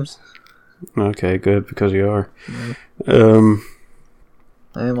 Sometimes. Okay, good, because you are. I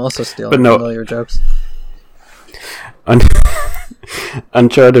am also stealing familiar jokes.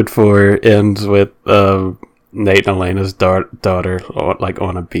 Uncharted 4 ends with Nate and Elena's daughter like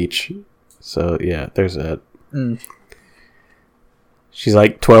on a beach. So yeah, there's that. She's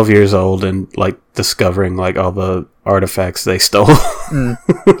like 12 years old and like discovering like all the artifacts they stole.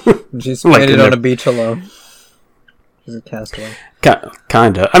 She's stranded on a beach alone. She's a castaway.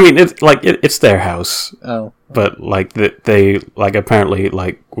 Kinda. I mean, it's their house. Oh. But like they like apparently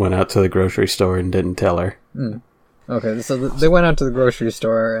like went out to the grocery store and didn't tell her. Okay, so they went out to the grocery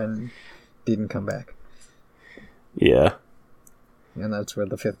store and didn't come back. Yeah. And that's where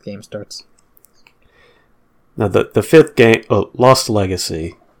the fifth game starts. Now the fifth game, Lost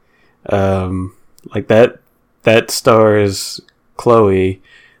Legacy, like that stars Chloe,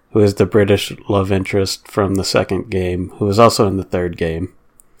 who is the British love interest from the second game, who was also in the third game.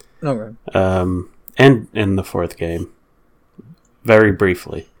 Okay. And in the fourth game, very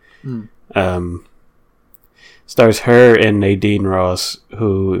briefly. Stars her and Nadine Ross,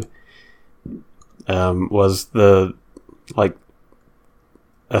 who was the like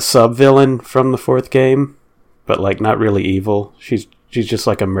a sub-villain from the fourth game, but like not really evil. She's just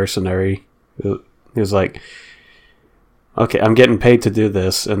like a mercenary who's like, okay, I'm getting paid to do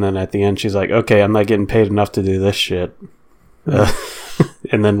this, and then at the end she's like, okay, I'm not getting paid enough to do this shit,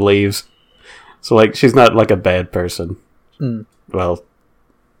 and then leaves. So like she's not like a bad person. Well,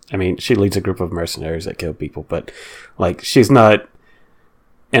 I mean, she leads a group of mercenaries that kill people, but like she's not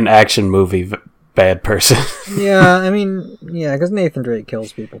an action movie bad person. Yeah, I mean, yeah, because Nathan Drake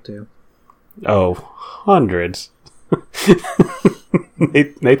kills people too. Oh, hundreds.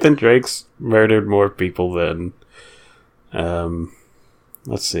 Nathan Drake's murdered more people than...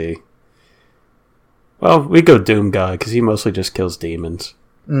 let's see. Well, we go Doom Guy, because he mostly just kills demons.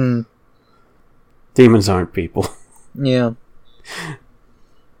 Demons aren't people. Yeah.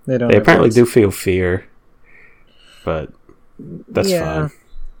 They don't. They apparently do feel fear. But that's fine.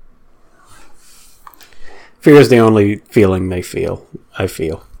 Fear is the only feeling they feel. I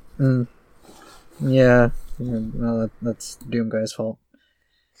feel. Yeah. Well, that's Doom Guy's fault.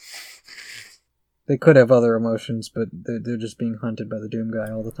 They could have other emotions, but they're just being hunted by the Doom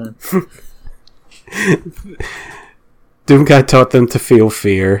Guy all the time. Doom Guy taught them to feel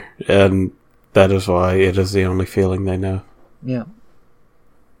fear, and that is why it is the only feeling they know. Yeah.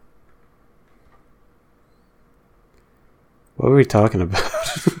 What were we talking about?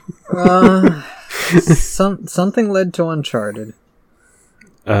 Something led to Uncharted.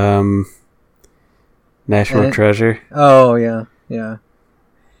 National Treasure. Oh, yeah.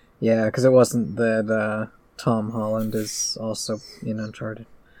 Yeah, because it wasn't that Tom Holland is also in Uncharted.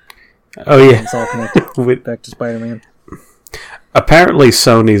 Oh, yeah. It's all connected back to Spider-Man. Apparently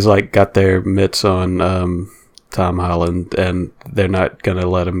Sony's got their mitts on Tom Holland, and they're not going to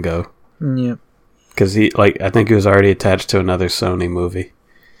let him go. Yeah. Because I think he was already attached to another Sony movie.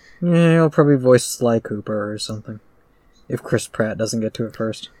 Yeah, he'll probably voice Sly Cooper or something. If Chris Pratt doesn't get to it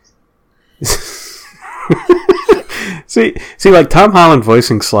first. See, Tom Holland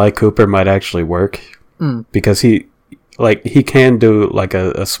voicing Sly Cooper might actually work. Because he can do,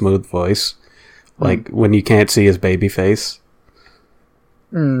 a smooth voice. When you can't see his baby face.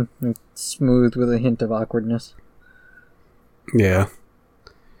 Smooth with a hint of awkwardness. Yeah.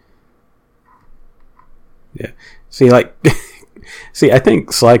 Yeah. See, I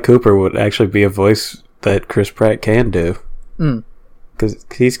think Sly Cooper would actually be a voice that Chris Pratt can do. Because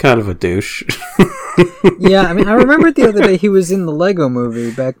he's kind of a douche. Yeah, I mean, I remembered the other day he was in the Lego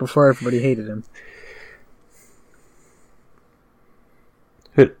movie back before everybody hated him.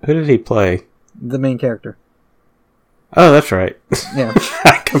 Who did he play? The main character. Oh, that's right. Yeah.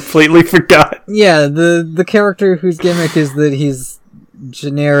 I completely forgot. Yeah, the character whose gimmick is that he's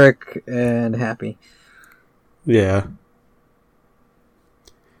generic and happy. Yeah.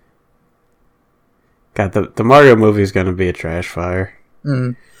 God, the Mario movie is going to be a trash fire.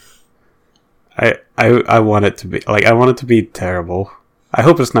 I want it to be I want it to be terrible. I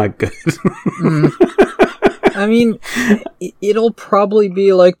hope it's not good. I mean, it'll probably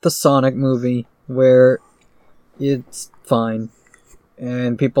be like the Sonic movie, where it's fine,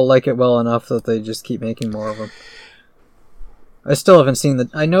 and people like it well enough that they just keep making more of them. I still haven't seen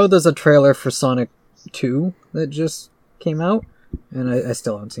I know there's a trailer for Sonic 2 that just came out, and I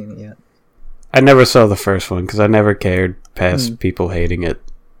still haven't seen it yet. I never saw the first one because I never cared past people hating it.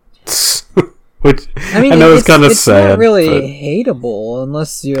 Which I mean, I know it's kind of sad. It's not really hateable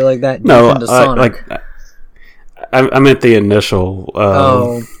unless you're that deep into Sonic. I meant the initial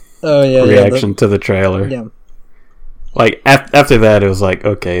reaction to the trailer. Yeah. After that, it was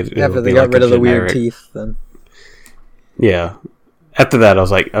okay. After they got rid of the weird teeth, then. Yeah. After that, I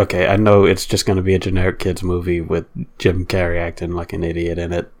was okay, I know it's just going to be a generic kids movie with Jim Carrey acting like an idiot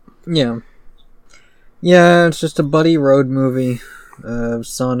in it. Yeah. Yeah, it's just a buddy road movie of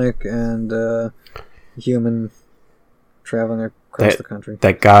Sonic and human traveling across the country.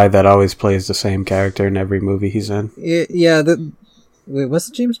 That guy that always plays the same character in every movie he's in. Yeah. Wait, was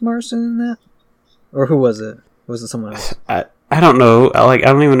it James Marsden in that? Or who was it? Was it someone else? I don't know. I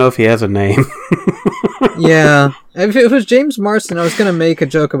don't even know if he has a name. Yeah. If it was James Marsden, I was going to make a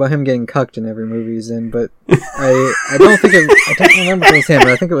joke about him getting cucked in every movie he's in, but I don't remember if it was him, but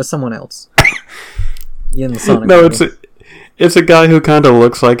I think it was someone else. In the Sonic movie. It's a guy who kind of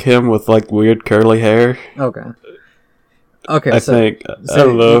looks like him with weird curly hair. Okay. I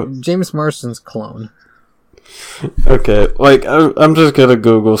don't know. James Marsden's clone. Okay, I'm just gonna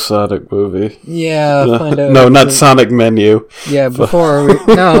Google Sonic movie. Yeah, find out. No, not Sonic menu. Yeah, before we...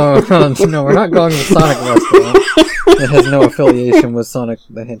 No, we're not going to Sonic restaurant. It has no affiliation with Sonic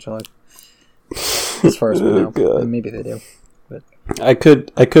the Hedgehog. As far as we know. God. Maybe they do. But I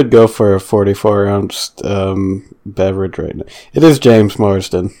could go for a 44-ounce beverage right now. It is James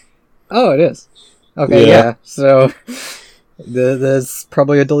Marsden. Oh, it is. Okay, yeah. So there's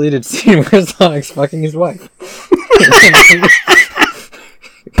probably a deleted scene where Sonic's fucking his wife.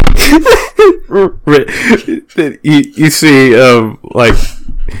 You see,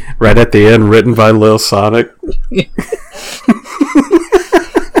 right at the end, written by Lil Sonic.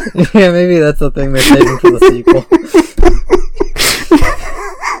 Yeah, maybe that's the thing they're saving for the sequel.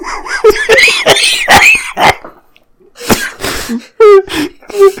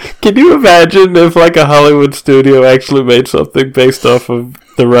 Can you imagine if a Hollywood studio actually made something based off of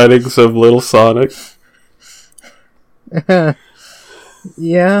the writings of Little Sonic?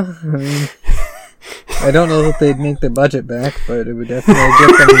 Yeah, I mean, I don't know that they'd make the budget back, but it would definitely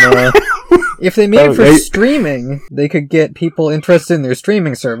get them... if they made it for streaming, they could get people interested in their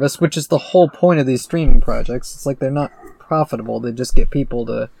streaming service, which is the whole point of these streaming projects. It's they're not profitable, they just get people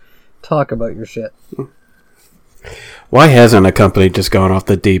to talk about your shit. Why hasn't a company just gone off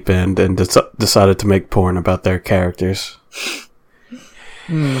the deep end and decided to make porn about their characters?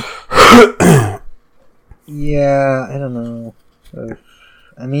 Yeah, I don't know.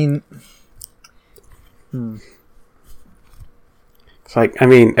 I mean... It's like, I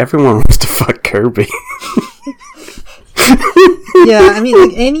mean, everyone wants to fuck Kirby. Yeah, I mean,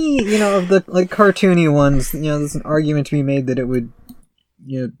 like, any, of the, like, cartoony ones, there's an argument to be made that it would,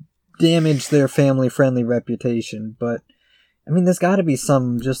 damage their family-friendly reputation, but, I mean, there's gotta be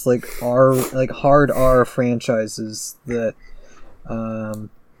some just, like, hard R franchises that,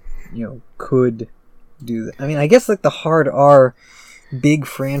 could do that. I mean, I guess, like, the hard R big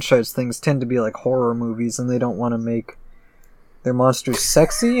franchise things tend to be, like, horror movies, and they don't want to make their monsters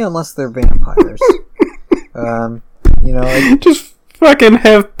sexy unless they're vampires. Like, just fucking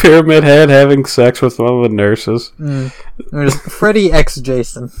have Pyramid Head having sex with one of the nurses. Or just Freddy X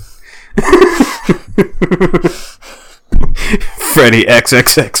Jason. Freddy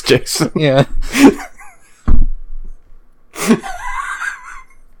XXX Jason. Yeah.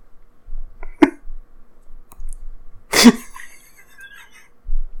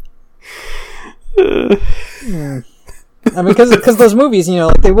 I mean, because those movies,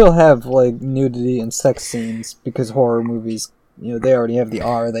 like, they will have, like, nudity and sex scenes, because horror movies, they already have the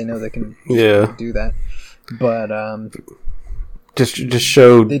R, they know they can do that. But, just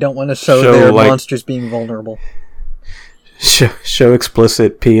show... They don't want to show their monsters being vulnerable. Show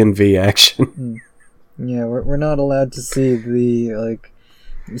explicit P and V action. Yeah, we're not allowed to see the, like,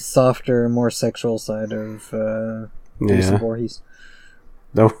 softer, more sexual side of, Jason Voorhees.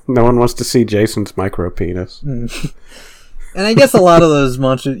 No one wants to see Jason's micro penis. And I guess a lot of those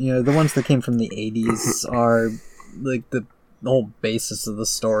monsters, the ones that came from the 80s are, like, the whole basis of the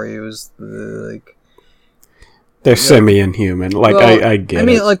story was, like... They're semi-inhuman. Like, well, I get it. I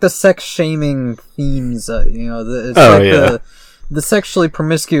mean, like, the sex-shaming themes, the sexually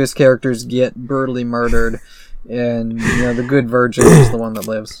promiscuous characters get brutally murdered, and, the good virgin is the one that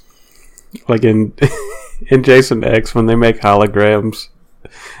lives. Like in Jason X, when they make holograms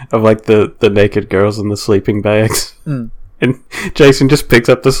of, like, the naked girls in the sleeping bags. And Jason just picks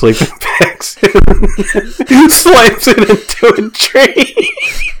up the sleeping bags and slams it into a tree.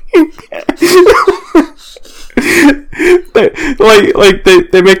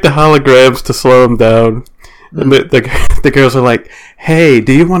 they make the holograms to slow him down. And the girls are like, "Hey,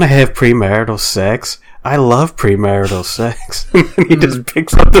 do you want to have premarital sex? I love premarital sex." And he just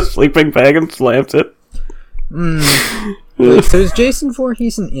picks up the sleeping bag and slams it. Wait, so is Jason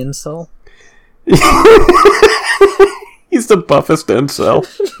Voorhees an incel? He's the buffest incel.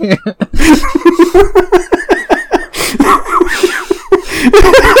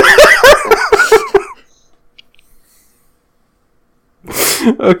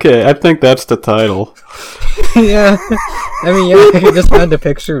 Okay, I think that's the title. Yeah. I mean, I can just find a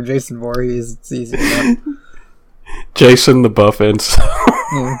picture of Jason Voorhees. It's easy enough. Jason the buff incel.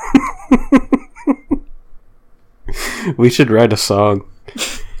 We should write a song.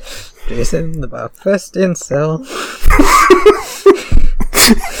 Jason the Buffest incel.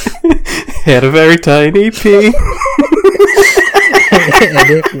 Had a very tiny pee. And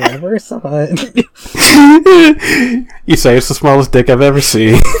if you ever saw it, you say it's the smallest dick I've ever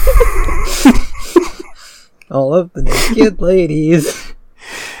seen. All of the naked ladies.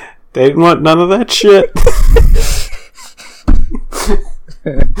 They didn't want none of that shit.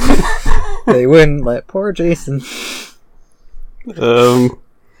 They wouldn't let poor Jason.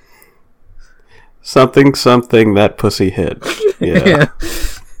 Something that pussy hit. Yeah.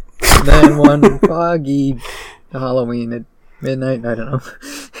 Then one foggy Halloween at midnight. I don't know.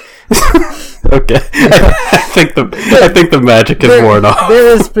 Okay. I think the magic is worn off. There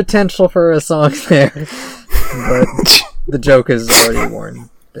is potential for a song there, but the joke is already worn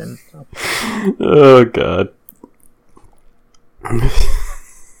thin. So. Oh God.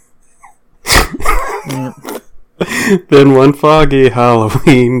 Yeah. Then one foggy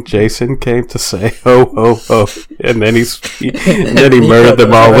Halloween, Jason came to say ho ho ho, and then he murdered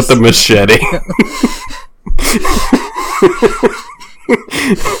them all with a machete.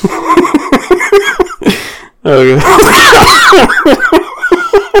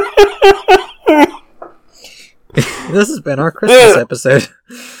 This has been our Christmas episode.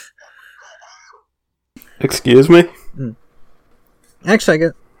 Excuse me?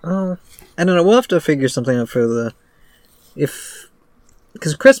 Actually, I don't know, we'll have to figure something out for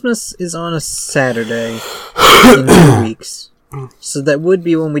because Christmas is on a Saturday in 2 weeks. So that would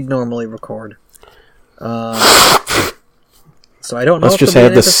be when we'd normally record. So I don't know. Let's just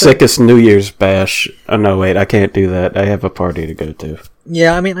have the sickest New Year's bash. Oh no, wait, I can't do that. I have a party to go to.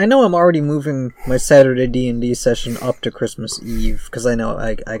 Yeah, I mean, I know I'm already moving my Saturday D&D session up to Christmas Eve, because I know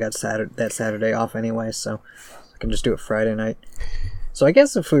I got that Saturday off anyway, so I can just do it Friday night. So I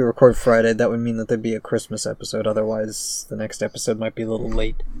guess if we record Friday, that would mean that there'd be a Christmas episode, otherwise the next episode might be a little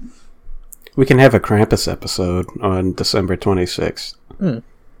late. We can have a Krampus episode on December 26th.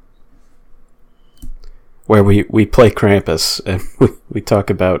 Where we play Krampus, and we talk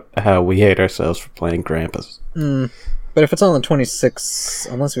about how we hate ourselves for playing Krampus. But if it's on the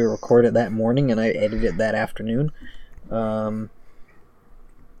 26th, unless we record it that morning and I edit it that afternoon, yeah,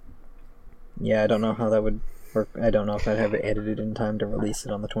 I don't know how that would work. I don't know if I'd have it edited in time to release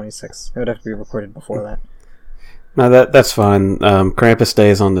it on the 26th. It would have to be recorded before that. No, that's fine. Krampus Day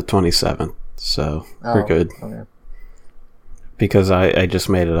is on the 27th, so we're good. Okay. Because I just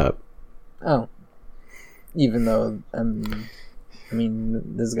made it up. Oh. Even though, I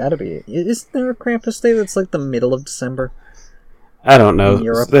mean, there's gotta be... Isn't there a Krampus Day that's like the middle of December? I don't know. In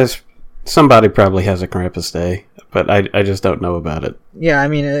Europe? Somebody probably has a Krampus Day, but I just don't know about it. Yeah, I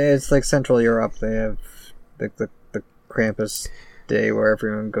mean, it's like Central Europe. They have the Krampus Day where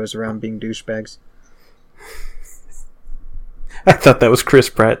everyone goes around being douchebags. I thought that was Chris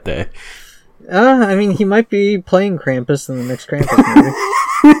Pratt Day. I mean, he might be playing Krampus in the next Krampus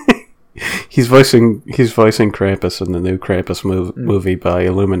movie. He's voicing Krampus in the new Krampus movie by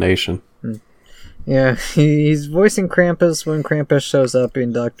Illumination. Yeah, he's voicing Krampus when Krampus shows up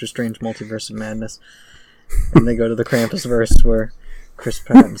in Doctor Strange Multiverse of Madness. And they go to the Krampus verse where Chris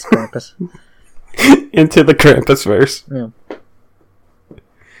Pratt is Krampus. Into the Krampus verse. Yeah.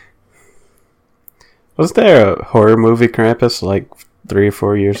 Was there a horror movie Krampus like 3 or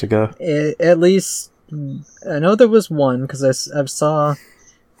 4 years ago? At least, I know there was one, because I saw...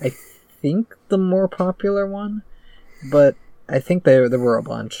 I think the more popular one, but I think there were a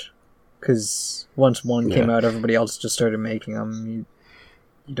bunch, because once one came out, everybody else just started making them.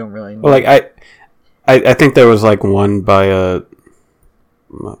 You don't really know. Well, like I think there was like one by a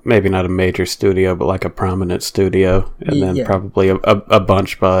maybe not a major studio, but like a prominent studio, and then probably a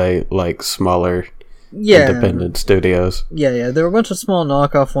bunch by like smaller independent studios. Yeah, there were a bunch of small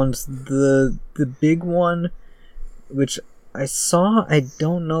knockoff ones. The big one, which I saw, I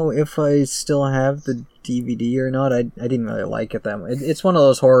don't know if I still have the DVD or not. I didn't really like it that much. It's one of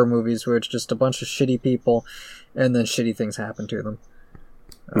those horror movies where it's just a bunch of shitty people and then shitty things happen to them.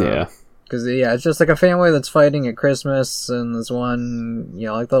 Yeah. Because, it's just like a family that's fighting at Christmas, and there's one,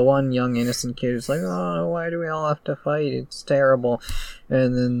 like the one young innocent kid who's like, oh, why do we all have to fight? It's terrible.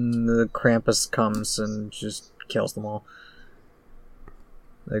 And then the Krampus comes and just kills them all.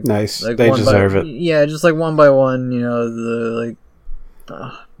 Like, nice. Like they deserve it. Yeah, just like one by one, the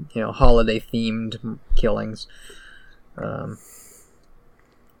holiday themed killings.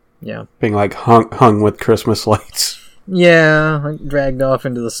 Yeah. Being like hung with Christmas lights. Yeah, like dragged off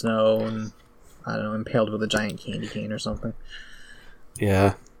into the snow and I don't know, impaled with a giant candy cane or something.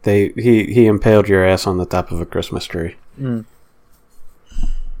 Yeah. He impaled your ass on the top of a Christmas tree.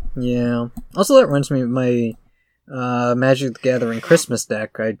 Yeah. Also, that reminds me of my Magic the Gathering Christmas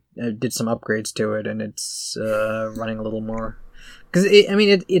deck. I did some upgrades to it, and it's running a little more. Because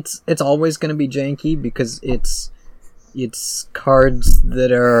it's always going to be janky because it's cards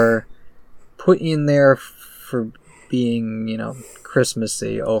that are put in there for being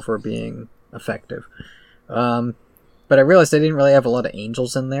Christmassy over being effective. But I realized I didn't really have a lot of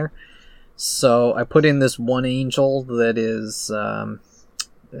angels in there, so I put in this one angel that is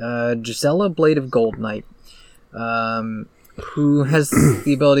Gisela, Blade of Gold Knight. Who has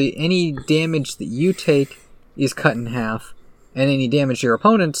the ability, any damage that you take is cut in half, and any damage your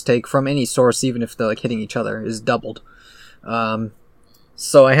opponents take from any source, even if they're like hitting each other, is doubled.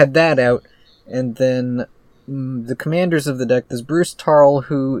 So I had that out, and then the commanders of the deck, there's Bruce Tarl,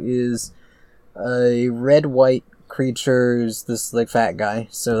 who is a red-white creature, who's this like fat guy,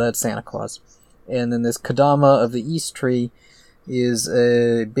 so that's Santa Claus. And then this Kadama of the East Tree is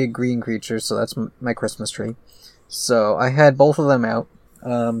a big green creature, so that's my Christmas tree. So I had both of them out,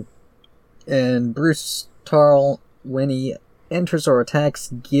 and Bruce Tarl, when he enters or attacks,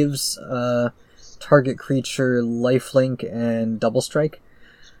 gives target creature lifelink and double strike.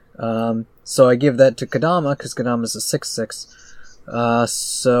 So I give that to Kadama, because Kadama's a 6/6.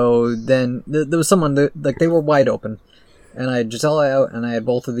 So then there was someone that, like, they were wide open, and I had Gisela out, and I had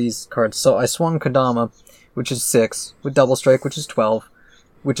both of these cards. So I swung Kadama, which is 6, with double strike, which is 12,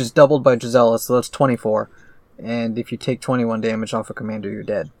 which is doubled by Gisela, so that's 24. And if you take 21 damage off a commander, you're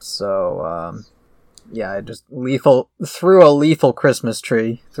dead. So, I just threw a lethal Christmas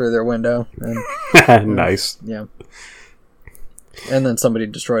tree through their window. And, nice. Yeah. And then somebody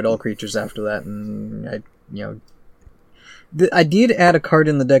destroyed all creatures after that, and I did add a card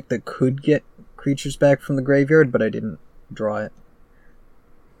in the deck that could get creatures back from the graveyard, but I didn't draw it.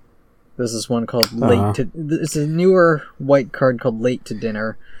 This is one called Late to... It's a newer white card called Late to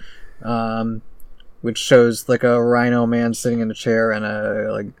Dinner, which shows like a rhino man sitting in a chair and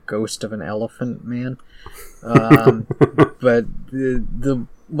a like ghost of an elephant man. But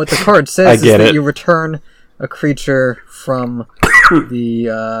what the card says is that you return a creature from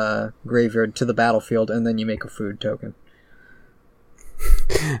the graveyard to the battlefield, and then you make a food token.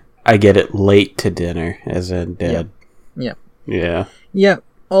 I get it. Late to dinner, as in dead. Yeah. Yeah. Yeah.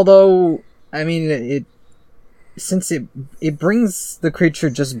 Although, I mean, since it brings the creature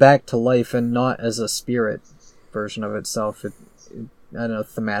just back to life and not as a spirit version of itself, I don't know,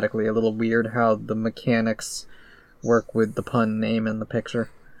 thematically a little weird how the mechanics work with the pun name in the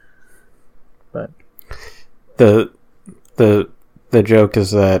picture. But the joke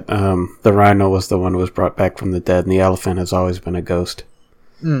is that the rhino was the one who was brought back from the dead, and the elephant has always been a ghost.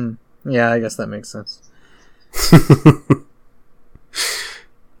 Yeah, I guess that makes sense.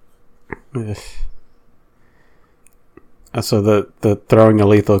 So the throwing a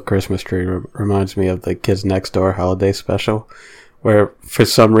lethal Christmas tree reminds me of the Kids Next Door holiday special, where for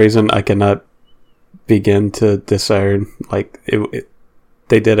some reason I cannot begin to discern, like,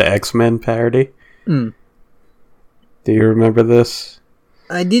 they did an X-Men parody. Do you remember this?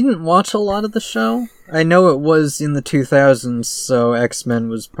 I didn't watch a lot of the show. I know it was in the 2000s, so X-Men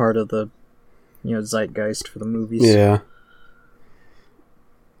was part of the, zeitgeist for the movies. Yeah.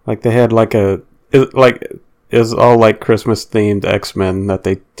 Like, they had it was all like Christmas themed X-Men that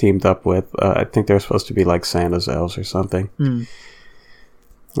they teamed up with. I think they were supposed to be like Santa's elves or something.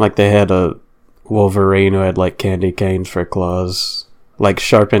 Like, they had a Wolverine who had like candy canes for claws, like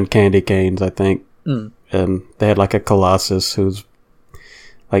sharpened candy canes, I think. And they had like a Colossus who's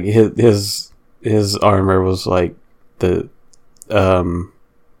like his armor was like the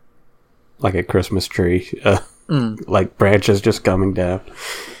like a Christmas tree, like branches just coming down.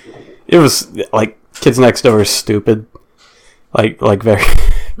 It was like Kids Next Door is stupid, like very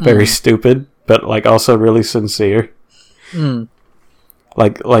very stupid, but like also really sincere.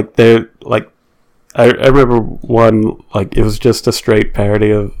 Like they're like I remember one, like it was just a straight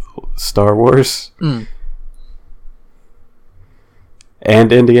parody of Star Wars and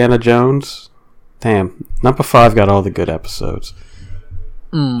Indiana Jones. Damn, number 5 got all the good episodes.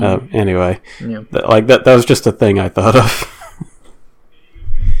 Anyway, that was just a thing I thought of.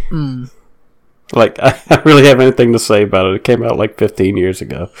 Like, I don't really have anything to say about it. It came out like 15 years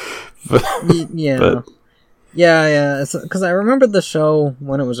ago. Yeah, because I remember the show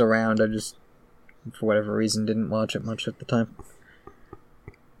when it was around. I just, for whatever reason, didn't watch it much at the time.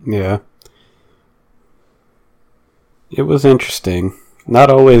 Yeah. It was interesting.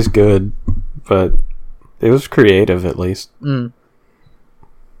 Not always good, but it was creative at least.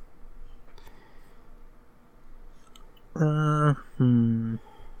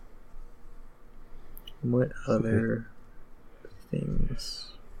 What other things?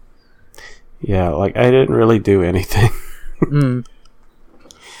 Yeah, like, I didn't really do anything.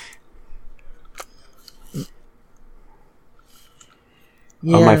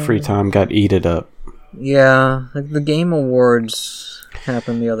 Yeah. All my free time got eaten up. Yeah, like the Game Awards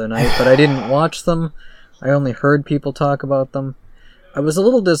happened the other night, but I didn't watch them. I only heard people talk about them. I was a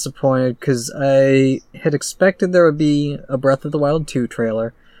little disappointed because I had expected there would be a Breath of the Wild 2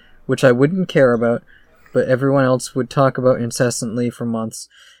 trailer, which I wouldn't care about, but everyone else would talk about incessantly for months,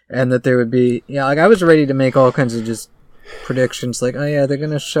 and that there would be, like I was ready to make all kinds of just predictions, like, oh yeah, they're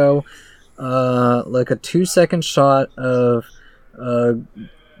gonna show like a 2-second shot of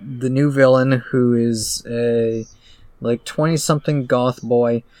the new villain, who is a like 20-something goth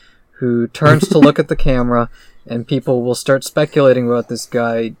boy who turns to look at the camera, and people will start speculating about this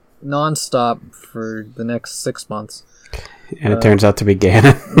guy nonstop for the next 6 months. And it turns out to be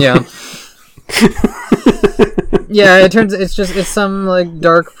Ganon. Yeah. Yeah, it's some like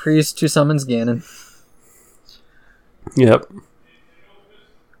dark priest who summons Ganon. Yep.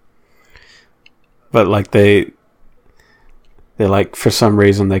 But like they like, for some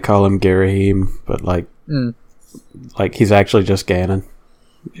reason they call him Girahim, but like he's actually just Ganon.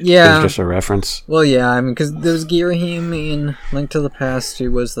 Yeah. It's just a reference. Well, yeah, I mean, because there's Girahim in Link to the Past,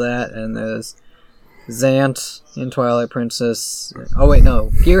 who was that, and there's Zant in Twilight Princess. Oh, wait,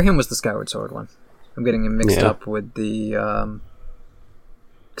 no. Girahim was the Skyward Sword one. I'm getting him mixed up with the...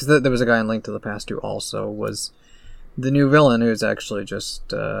 Because there was a guy in Link to the Past who also was the new villain, who's actually just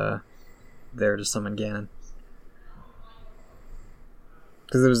there to summon Ganon.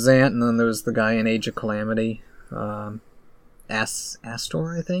 Because there was Zant, and then there was the guy in Age of Calamity.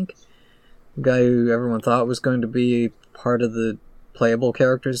 Astor, I think. The guy who everyone thought was going to be part of the playable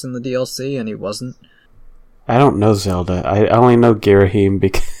characters in the DLC, and he wasn't. I don't know Zelda. I only know Girahim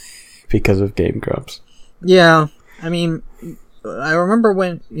because of Game Grumps. Yeah, I mean, I remember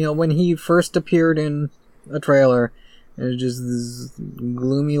when he first appeared in a trailer, and it was just this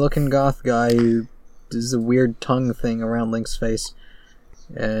gloomy-looking goth guy who does a weird tongue thing around Link's face,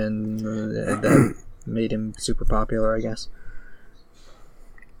 and that made him super popular, I guess.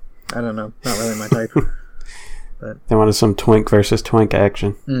 I don't know, not really my type. But they wanted some twink versus twink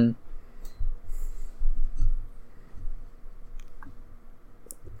action. Mm.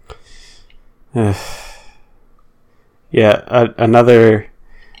 Yeah, another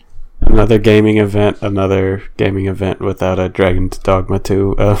gaming event without a Dragon's Dogma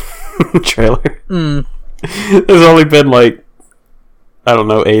 2 trailer. Mm. There's only been like, I don't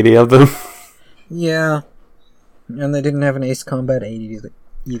know, 80 of them. Yeah, and they didn't have an Ace Combat 80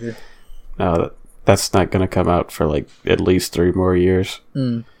 either. No, that's not going to come out for like at least 3 more years.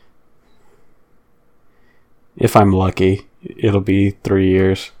 Mm. If I'm lucky, it'll be 3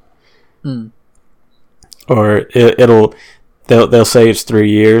 years. Mm. Or they'll say it's 3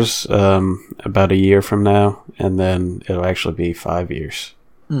 years, about a year from now, and then it'll actually be 5 years.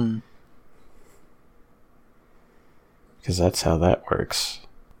 Mm. Because that's how that works.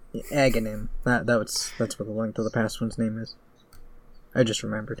 Aghanim. That's what the Link to the Past one's name is. I just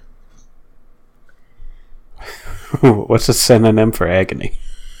remembered. What's a synonym for agony?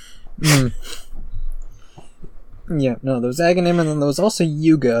 Mm. Yeah, no, there was Aghanim, and then there was also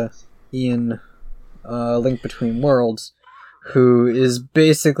Yuga in Link Between Worlds, who is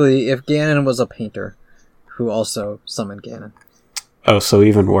basically if Ganon was a painter, who also summoned Ganon. Oh, so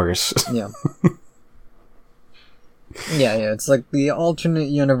even worse. Yeah. Yeah, it's like the alternate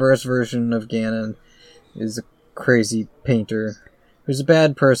universe version of Ganon is a crazy painter who's a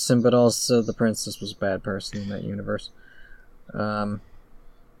bad person, but also the princess was a bad person in that universe. But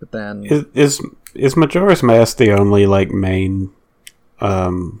then is Majora's Mask the only like main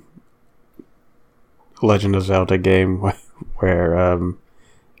Legend of Zelda game where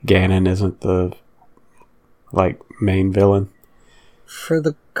Ganon isn't the like main villain? For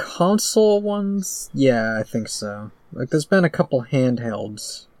the console ones, yeah, I think so. Like, there's been a couple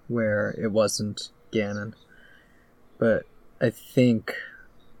handhelds where it wasn't Ganon, but I think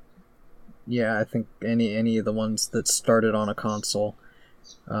any of the ones that started on a console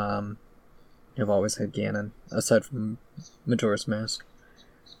have always had Ganon, aside from Majora's Mask.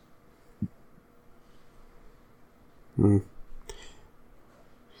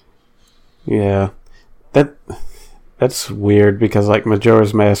 Yeah, that's weird because like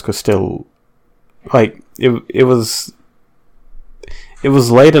Majora's Mask was still like it was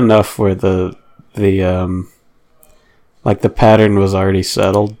late enough where the like the pattern was already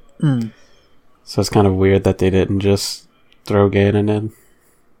settled. Mm. So it's kind of weird that they didn't just throw Ganon in.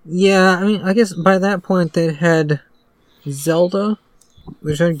 Yeah, I mean, I guess by that point they had Zelda,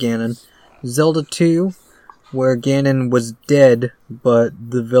 which had Ganon, Zelda 2, where Ganon was dead, but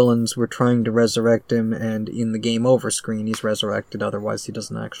the villains were trying to resurrect him, and in the game over screen he's resurrected, otherwise he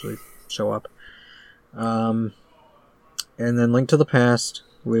doesn't actually show up. And then Link to the Past,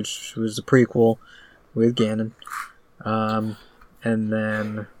 which was a prequel with Ganon. And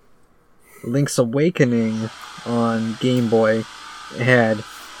then Link's Awakening on Game Boy had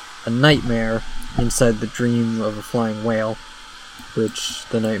a nightmare inside the dream of a flying whale, which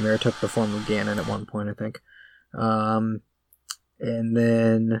the nightmare took the form of Ganon at one point, I think. And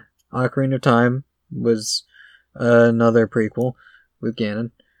then Ocarina of Time was another prequel with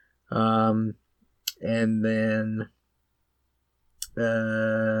Ganon. And then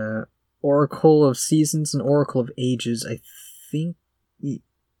Oracle of Seasons and Oracle of Ages, I think...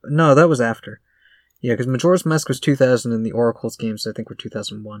 No, that was after. Yeah, because Majora's Mask was 2000 and the Oracle's games, I think, were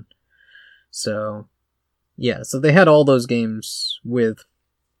 2001. So, yeah, so they had all those games with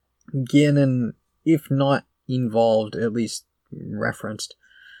Ganon, if not involved, at least referenced.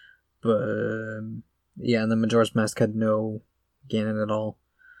 But, yeah, and then Majora's Mask had no Ganon at all.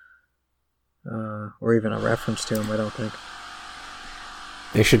 Or even a reference to him, I don't think.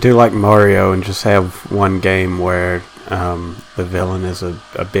 They should do like Mario and just have one game where the villain is a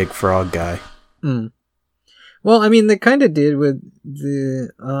big frog guy. Mm. Well, I mean, they kind of did with the,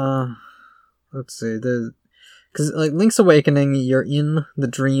 let's see, because like Link's Awakening, you're in the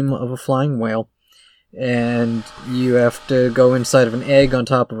dream of a flying whale, and you have to go inside of an egg on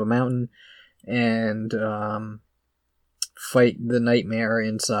top of a mountain, and fight the nightmare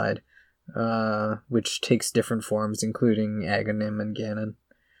inside, which takes different forms, including Aghanim and Ganon.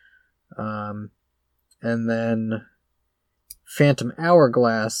 And then Phantom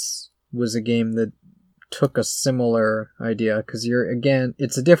Hourglass was a game that took a similar idea, because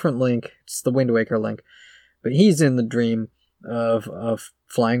it's a different Link. It's the Wind Waker Link, but he's in the dream of a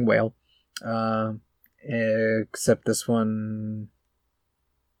flying whale. Except this one,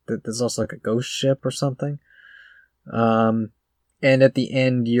 there's also like a ghost ship or something. And at the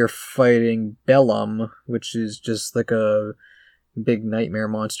end, you're fighting Bellum, which is just like a big nightmare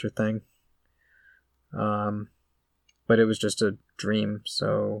monster thing. But it was just a dream,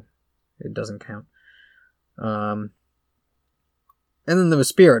 so it doesn't count. And then there was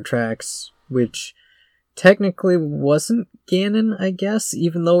Spirit Tracks, which technically wasn't Ganon, I guess,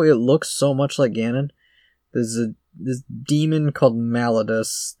 even though it looks so much like Ganon. There's this demon called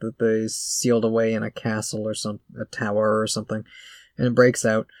Malladus that they sealed away in a castle or a tower or something, and it breaks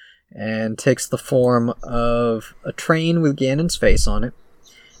out and takes the form of a train with Ganon's face on it.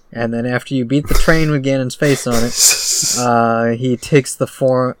 And then after you beat the train with Ganon's face on it, he takes the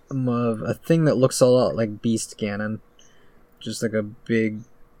form of a thing that looks a lot like Beast Ganon. Just like a big,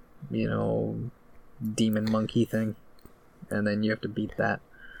 demon monkey thing. And then you have to beat that.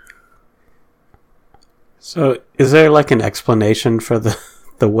 No, is there like an explanation for the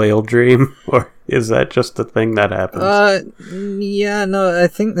whale dream? Or is that just the thing that happens? I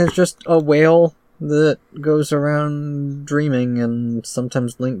think there's just a whale that goes around dreaming, and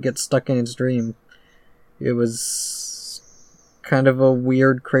sometimes Link gets stuck in his dream. It was kind of a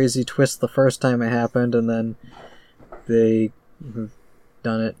weird, crazy twist the first time it happened, and then they've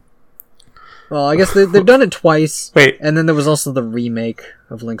done it. Well, I guess they've done it twice. Wait. And then there was also the remake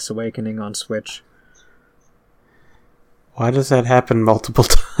of Link's Awakening on Switch. Why does that happen multiple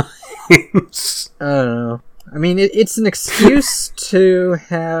times? I don't know. I mean, it's an excuse to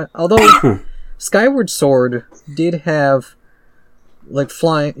have... Although Skyward Sword did have, like,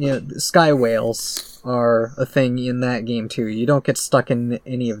 flying... sky whales are a thing in that game, too. You don't get stuck in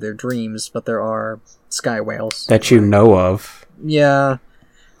any of their dreams, but there are sky whales. That you know of. Yeah.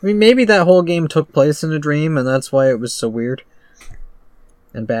 I mean, maybe that whole game took place in a dream, and that's why it was so weird.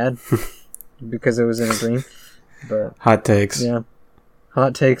 And bad. Because it was in a dream. But hot takes. Yeah.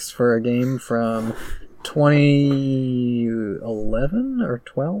 Hot takes for a game from 2011 or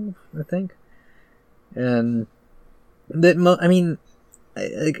 12, I think. And that,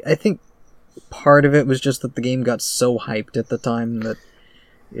 I think part of it was just that the game got so hyped at the time that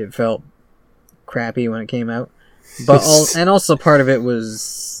it felt crappy when it came out. But and also part of it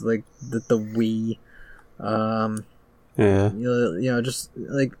was like the Wii, just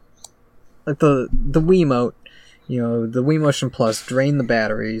like the Wiimote. The Wii Motion Plus drained the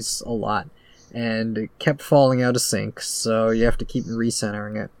batteries a lot, and it kept falling out of sync, so you have to keep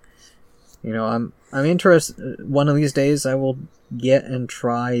recentering it. I'm interested. One of these days, I will get and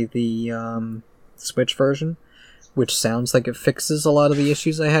try the Switch version, which sounds like it fixes a lot of the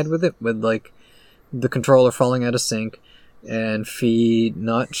issues I had with it, with like the controller falling out of sync and Fee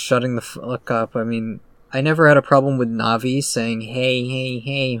not shutting the fuck up. I mean, I never had a problem with Navi saying, hey, hey,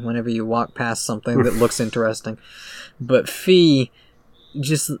 hey, whenever you walk past something that looks interesting. But Fee,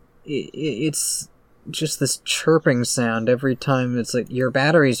 it's just this chirping sound every time. It's like, your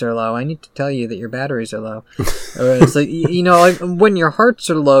batteries are low. I need to tell you that your batteries are low. Or it's like, like when your hearts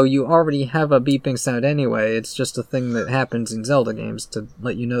are low, you already have a beeping sound anyway. It's just a thing that happens in Zelda games to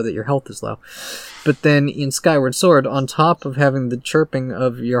let you know that your health is low. But then in Skyward Sword, on top of having the chirping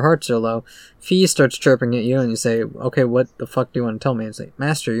of your hearts are low, Fee starts chirping at you, and you say, okay, what the fuck do you want to tell me? It's like,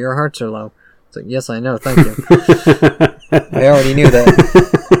 Master, your hearts are low. It's like, yes, I know, thank you. I already knew that.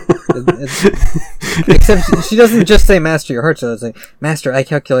 Except she doesn't just say, Master, your hearts are low. It's like, Master, I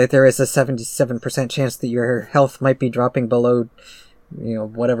calculate there is a 77% chance that your health might be dropping below,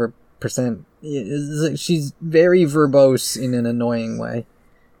 whatever percent. It's like she's very verbose in an annoying way.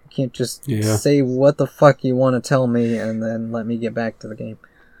 You can't just say what the fuck you want to tell me and then let me get back to the game.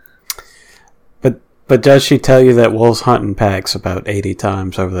 But does she tell you that wolves hunt in packs about 80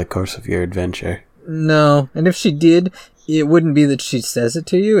 times over the course of your adventure? No, and if she did, it wouldn't be that she says it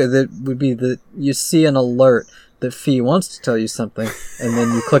to you. It would be that you see an alert that Fee wants to tell you something, and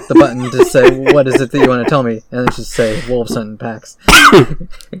then you click the button to say, what is it that you want to tell me? And then just say, wolves hunt in packs.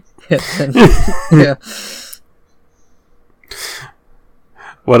 Yeah.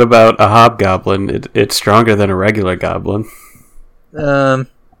 What about a hobgoblin? It's stronger than a regular goblin.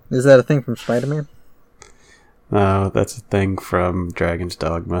 Is that a thing from Spiderman? No, that's a thing from Dragon's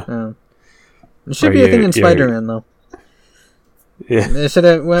Dogma. Oh. It should be a thing in Spider-Man, though. Yeah. They should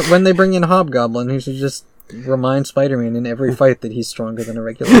have, when they bring in Hobgoblin, he should just remind Spider-Man in every fight that he's stronger than a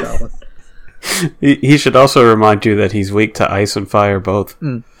regular goblin. He should also remind you that he's weak to ice and fire both.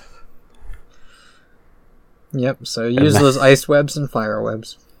 Mm. Yep, so use those ice webs and fire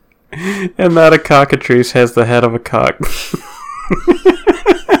webs. And that a cockatrice has the head of a cock.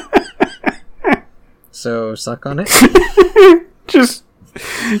 So, suck on it? just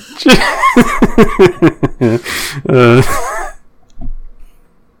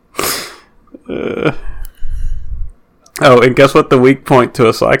Oh, and guess what the weak point to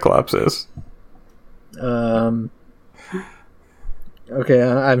a Cyclops is? Okay,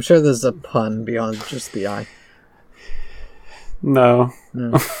 I'm sure there's a pun beyond just the eye. No.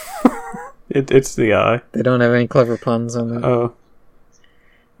 It's the eye. They don't have any clever puns on it. Oh.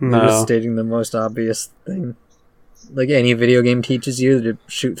 No. They're just stating the most obvious thing. Like any video game teaches you to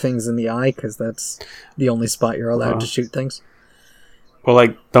shoot things in the eye, because that's the only spot you're allowed to shoot things. Well,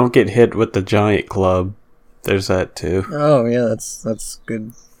 like, don't get hit with the giant club. There's that too. Oh, yeah, that's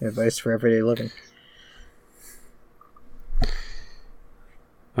good advice for everyday living.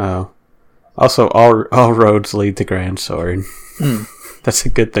 Oh. Also, all roads lead to Grand Sword. That's a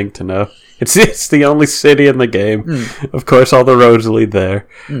good thing to know. It's the only city in the game. Of course, all the roads lead there.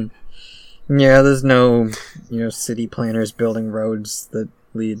 Yeah, there's no city planners building roads that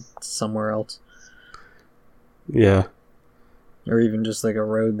lead somewhere else. Yeah. Or even just like a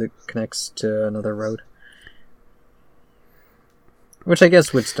road that connects to another road. Which I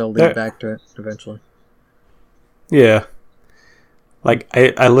guess would still lead back to it eventually. Yeah. Like,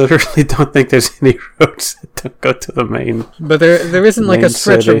 I literally don't think there's any roads that don't go to the main. But there isn't like a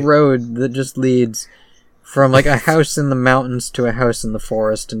stretch city of road that just leads from like a house in the mountains to a house in the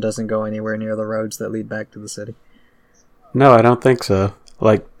forest and doesn't go anywhere near the roads that lead back to the city. No, I don't think so.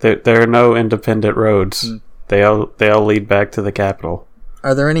 Like, there are no independent roads. They all lead back to the capital.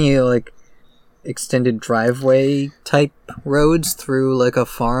 Are there any like extended driveway type roads through like a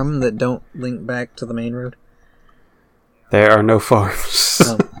farm that don't link back to the main road? There are no farms.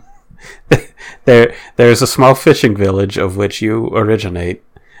 Oh. There's a small fishing village of which you originate,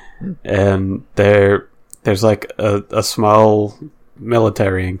 and there's like a small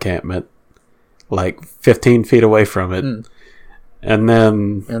military encampment, like 15 feet away from it, and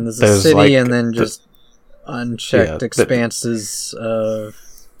then there's a city, like, and then just unchecked expanses of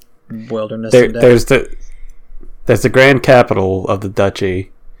wilderness. There's the grand capital of the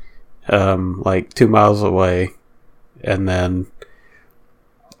duchy, like 2 miles away. And then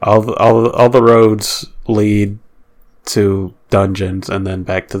all the roads lead to dungeons and then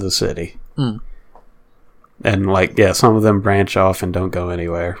back to the city. And like, yeah, some of them branch off and don't go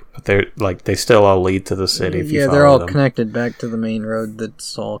anywhere, but they still all lead to the city. If you they're all them. Connected back to the main road.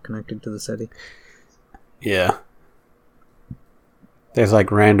 That's all connected to the city. Yeah, there's like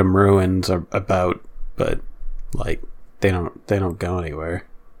random ruins about, but like they don't go anywhere.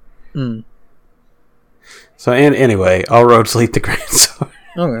 So, anyway, all roads lead to Grand Sword.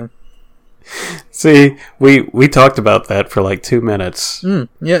 Okay. See, we talked about that for like 2 minutes.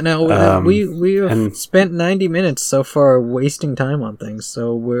 Yeah, no, we have spent 90 minutes so far wasting time on things,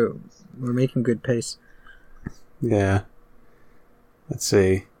 so we're making good pace. Yeah. Let's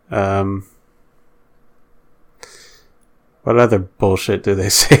see. What other bullshit do they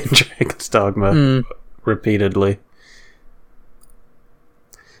say in Dragon's Dogma repeatedly?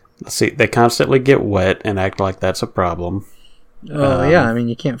 Let's see, they constantly get wet and act like that's a problem. Oh, yeah, I mean,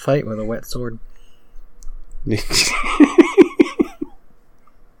 you can't fight with a wet sword. Yeah,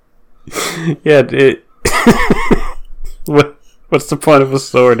 what's the point of a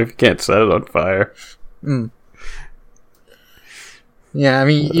sword if you can't set it on fire? Yeah, I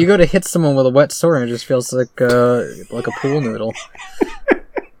mean, you go to hit someone with a wet sword and it just feels like a pool noodle.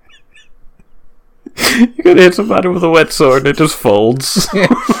 You gotta hit somebody with a wet sword and it just folds.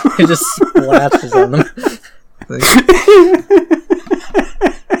 It just splashes on them.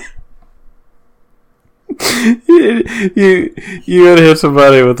 You gotta hit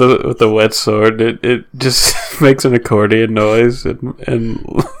somebody with a wet sword. It just makes an accordion noise and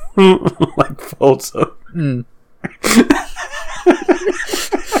like folds up.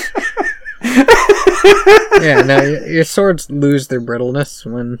 Yeah, no, your swords lose their brittleness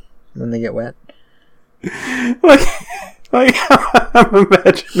when they get wet. Like I'm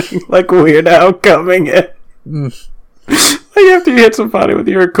imagining like Weird Al coming in. Like after you hit somebody with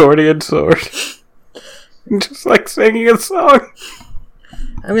your accordion sword, just like singing a song.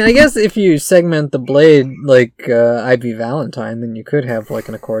 I mean, I guess if you segment the blade like Ivy Valentine, then you could have like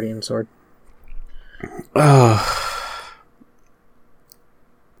an accordion sword.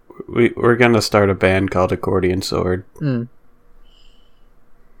 We're gonna start a band called Accordion Sword.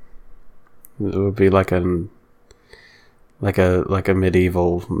 It would be like a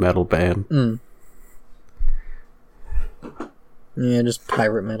medieval metal band. Yeah, just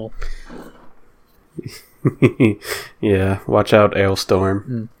pirate metal. Yeah, watch out,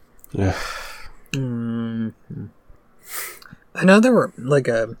 Ailstorm. I know there were like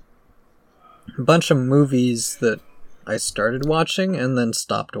a bunch of movies that I started watching and then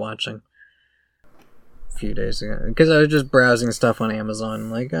stopped watching a few days ago because I was just browsing stuff on Amazon.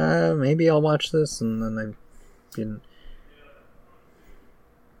 Like, maybe I'll watch this, and then I didn't.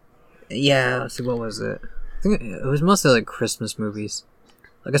 Yeah, let's see, what was it? I think it was mostly like Christmas movies.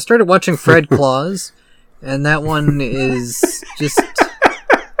 Like, I started watching Fred Claus, and that one is just,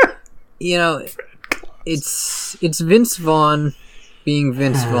 you know, it's Vince Vaughn being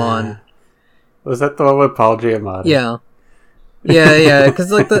Vince Vaughn. Was that the one with Paul Giamatti? Yeah,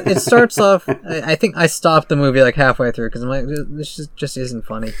 because like it starts off. I think I stopped the movie like halfway through because I'm like, this just isn't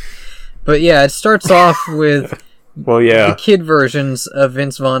funny. But yeah, it starts off with the kid versions of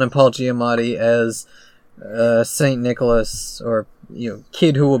Vince Vaughn and Paul Giamatti as Saint Nicholas, or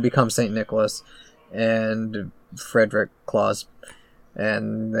kid who will become Saint Nicholas, and Frederick Claus,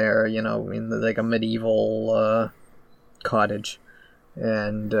 and they're in like a medieval cottage,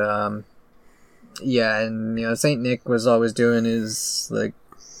 and Saint Nick was always doing his like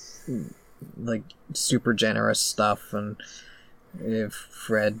super generous stuff, and if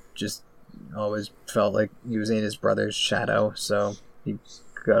Fred just always felt like he was in his brother's shadow, so he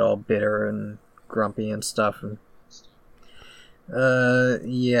got all bitter and grumpy and stuff, and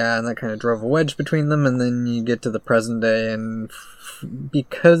and that kind of drove a wedge between them. And then you get to the present day, and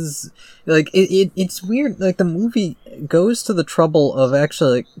because like it's weird, like the movie goes to the trouble of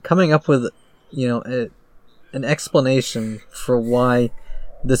actually like coming up with an explanation for why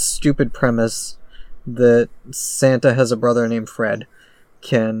this stupid premise that Santa has a brother named Fred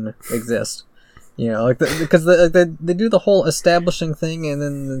can exist. Because they do the whole establishing thing, and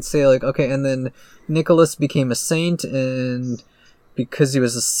then say like, okay, and then Nicholas became a saint, and because he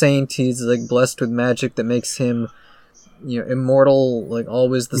was a saint, he's like blessed with magic that makes him immortal, like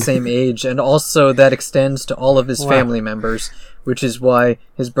always the same age, and also that extends to all of his family members, which is why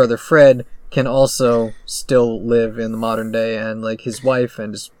his brother Fred can also still live in the modern day, and like his wife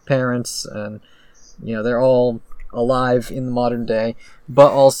and his parents, and they're all alive in the modern day.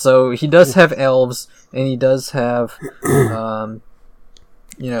 But also he does have elves, and he does have the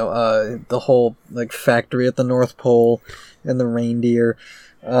whole like factory at the North Pole and the reindeer.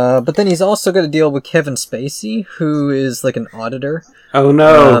 But then he's also got to deal with Kevin Spacey, who is like an auditor. Oh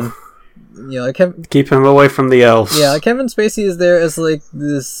no! Keep him away from the elves. Yeah, Kevin Spacey is there as like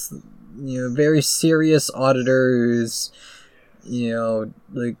this very serious auditor who's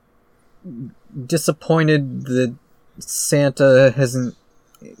like disappointed that Santa hasn't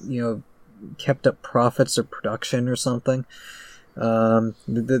kept up profits or production or something.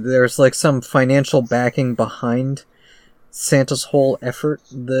 There's like some financial backing behind Santa's whole effort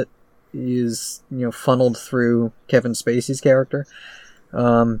that is funneled through Kevin Spacey's character,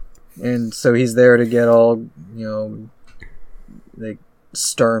 and so he's there to get all like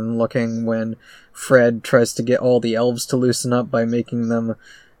stern looking when Fred tries to get all the elves to loosen up by making them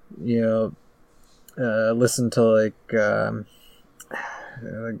listen to like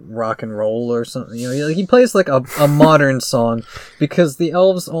rock and roll or something. He plays like a modern song because the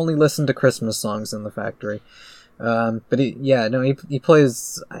elves only listen to Christmas songs in the factory. But he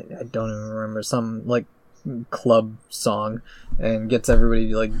plays, I don't even remember, some like club song, and gets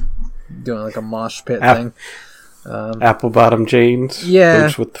everybody like doing like a mosh pit thing. Apple bottom jeans. Yeah.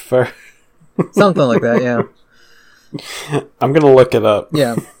 Boots with the fur. Something like that, yeah. I'm gonna look it up.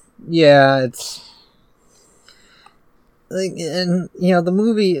 Yeah. Yeah, it's like, and the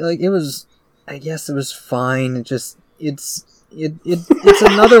movie, like, it was fine. It's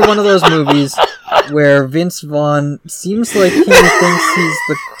another one of those movies where Vince Vaughn seems like he thinks he's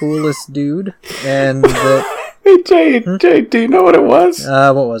the coolest dude, and that... Hey, Jay, do you know what it was?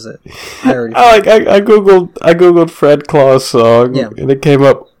 What was it? I googled Fred Claus song, and it came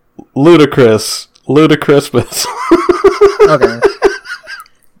up Ludacris Christmas. Okay.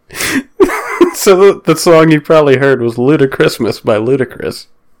 So the song you probably heard was Christmas by Ludacris.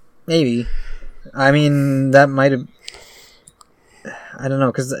 Maybe. I mean, that might have... I don't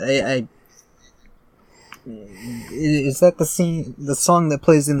know, because is that the song that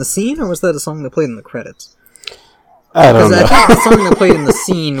plays in the scene, or was that a song that played in the credits? I don't know. Because I think the song that played in the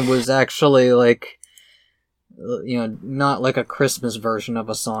scene was actually like, not like a Christmas version of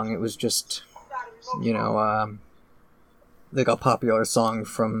a song. It was just, like a popular song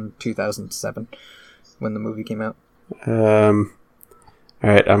from 2007 when the movie came out. All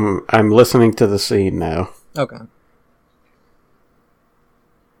right, I'm listening to the scene now. Okay.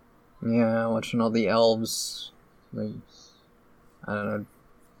 Yeah, watching all the elves, like, I don't know,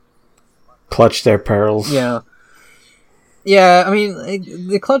 clutch their pearls. Yeah. Yeah, I mean,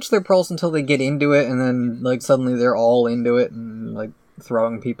 they clutch their pearls until they get into it, and then, like, suddenly they're all into it, and, like,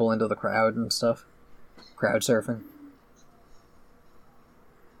 throwing people into the crowd and stuff. Crowd surfing.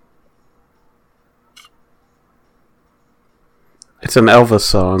 It's an Elvis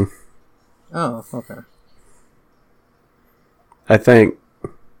song. Oh, okay. I think...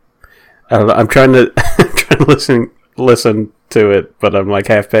 I don't know, I'm trying to listen to it, but I'm, like,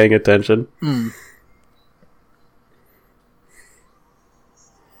 half paying attention. Mm.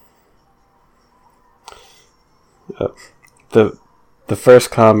 The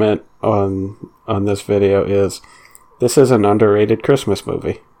first comment on this video is, this is an underrated Christmas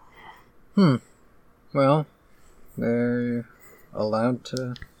movie. Well, they're allowed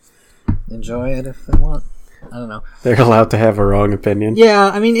to enjoy it if they want. I don't know. They're allowed to have a wrong opinion. Yeah,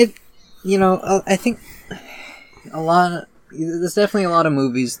 I mean, I think there's definitely a lot of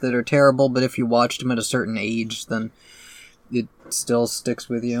movies that are terrible, but if you watched them at a certain age, then it still sticks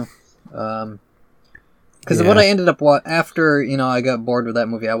with you. Because what I ended up after I got bored with that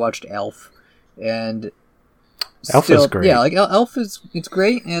movie, I watched Elf, and Elf is great. Yeah, like Elf it's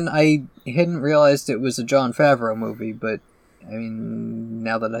great, and I hadn't realized it was a Jon Favreau movie, but I mean,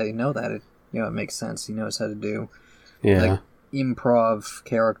 now that I know that, it makes sense. He knows how to do like improv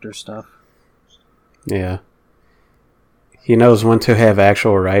character stuff. Yeah, he knows when to have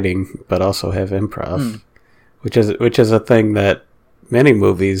actual writing, but also have improv, which is a thing that many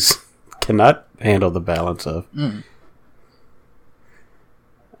movies cannot handle the balance of.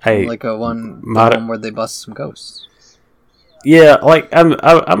 Like the one where they bust some ghosts. Yeah, like I'm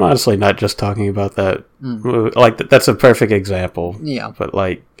honestly not just talking about that movie. Like that's a perfect example. Yeah, but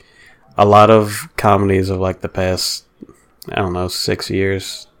like a lot of comedies of like the past, I don't know, 6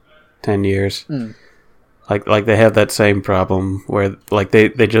 years, 10 years, like they have that same problem where like they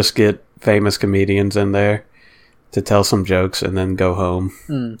just get famous comedians in there to tell some jokes and then go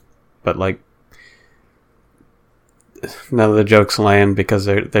home. But like none of the jokes land because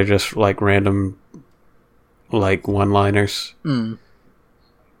they're just like random like one-liners.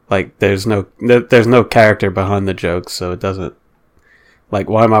 Like there's no character behind the jokes, so it doesn't, like,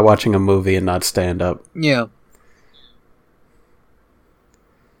 why am I watching a movie and not stand up? Yeah.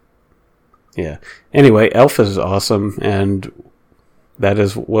 Anyway, Elf is awesome, and that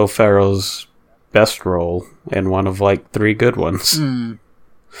is Will Ferrell's best role and one of like 3 good ones.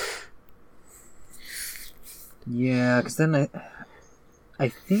 Yeah, because then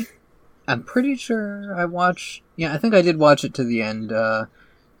I'm pretty sure I watched... Yeah, I think I did watch it to the end.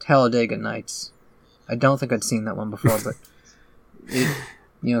 Talledega Nights. I don't think I'd seen that one before, but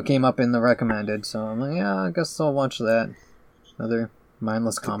it came up in the recommended, so I'm like, yeah, I guess I'll watch that. Another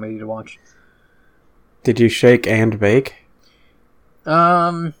mindless comedy to watch. Did you shake and bake?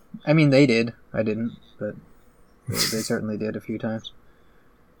 I mean, they did. I didn't, but they certainly did a few times.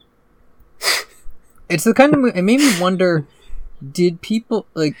 It's the kind of movie... It made me wonder, did people,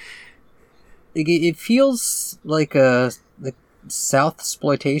 like it feels like a South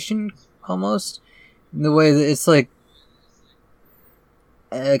exploitation almost, in the way that it's like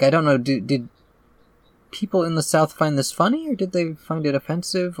I don't know, did people in the South find this funny, or did they find it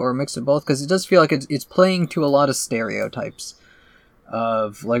offensive, or a mix of both? Because it does feel like it's playing to a lot of stereotypes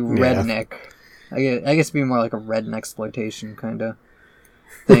of like redneck. I guess it'd be more like a redneck exploitation kind of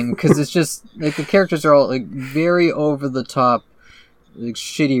thing, because it's just like the characters are all like very over the top, like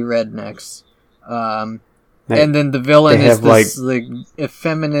shitty rednecks. And then the villain is this like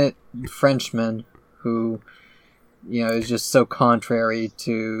effeminate Frenchman who, is just so contrary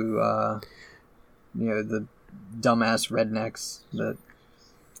to, the dumbass rednecks that,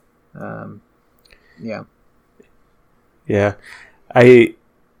 yeah. Yeah. I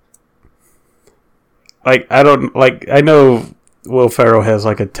know Will Ferrell has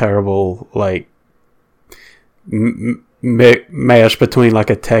like a terrible like mash between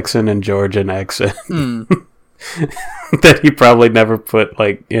like a Texan and Georgian accent that he probably never put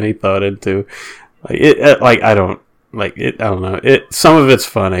like any thought into. Like it, like I don't know. It, some of it's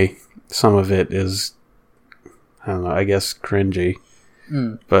funny, some of it is, I don't know, I guess cringy.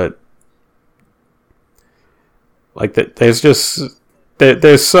 But like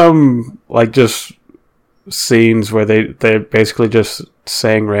there's some like just scenes where they're basically just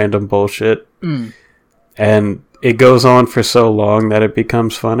saying random bullshit, and it goes on for so long that it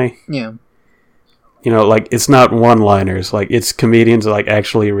becomes funny. Yeah. Like it's not one-liners, like it's comedians like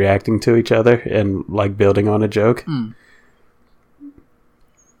actually reacting to each other and like building on a joke.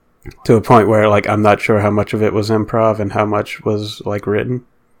 To a point where like I'm not sure how much of it was improv and how much was like written.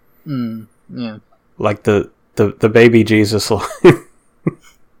 Yeah. Like the baby Jesus line.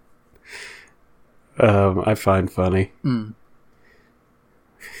 I find funny. Mm.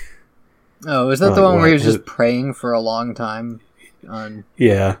 Oh, is that the one where he was just praying for a long time on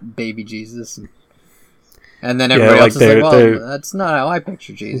baby Jesus? And then everybody else is like, well, that's not how I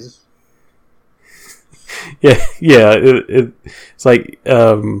picture Jesus. Yeah. It's like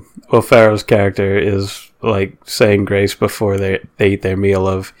Will Ferrell's character is like saying grace before they eat their meal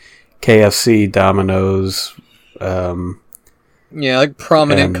of KFC, Domino's. Like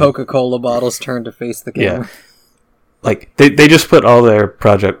prominent Coca-Cola bottles turned to face the camera. Yeah. Like they just put all their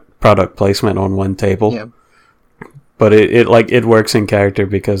product placement on one table. Yeah. But it works in character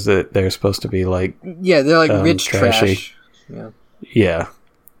because they're supposed to be like they're like rich trashy. Trash. Yeah.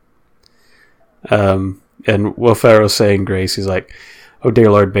 And Will Ferrell's saying grace. He's like, "Oh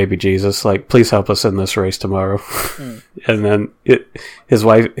dear Lord, baby Jesus, like please help us in this race tomorrow." And then his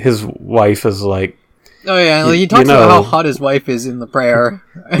wife is like, "Oh yeah," he talks about how hot his wife is in the prayer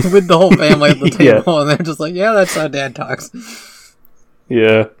with the whole family at the table, and they're just like, "Yeah, that's how Dad talks."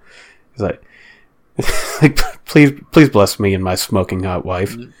 Yeah, he's like, please bless me and my smoking hot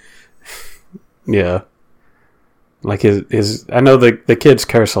wife. Yeah. Like his I know the kids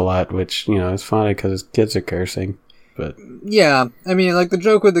curse a lot, which, it's funny because his kids are cursing, but... Yeah, I mean, like, the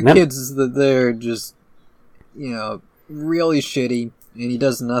joke with the kids is that they're just, really shitty, and he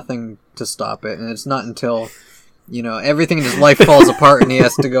does nothing to stop it, and it's not until, everything in his life falls apart and he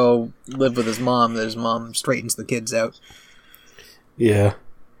has to go live with his mom that his mom straightens the kids out. Yeah.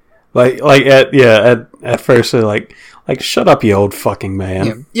 At first they're like, shut up, you old fucking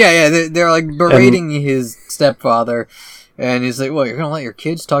man. Yeah, they're like berating his stepfather, and he's like, well, you're gonna let your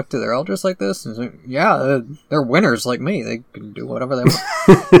kids talk to their elders like this? And he's like, yeah, they're winners like me. They can do whatever they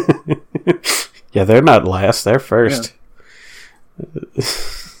want. Yeah, they're not last, they're first. Yeah.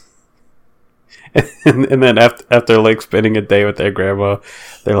 and then after like spending a day with their grandma,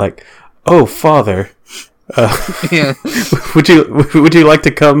 they're like, oh, father... would you like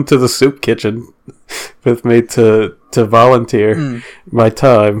to come to the soup kitchen with me to volunteer my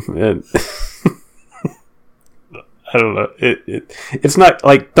time? And I don't know. It's not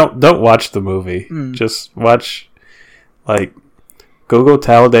like don't watch the movie. Just watch Google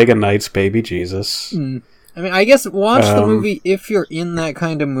Talledega Nights Baby Jesus. I mean, I guess watch the movie if you're in that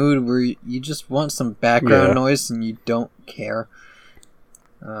kind of mood where you just want some background noise and you don't care.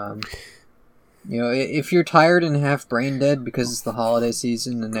 If you're tired and half brain dead because it's the holiday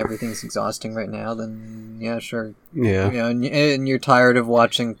season and everything's exhausting right now, then yeah, sure. Yeah. And you're tired of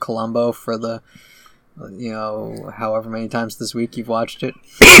watching Columbo for the, however many times this week you've watched it.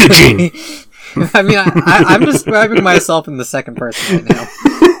 I mean, I'm describing myself in the second person right now.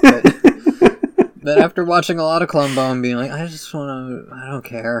 But after watching a lot of Columbo and being like, I don't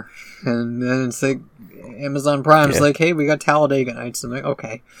care. And then it's like, Amazon Prime's like, hey, we got Talledega Nights. I'm like,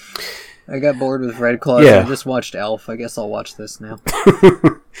 okay. I got bored with Red Claw. I just watched Elf. I guess I'll watch this now.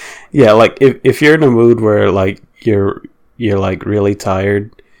 Yeah, like if you're in a mood where like you're like really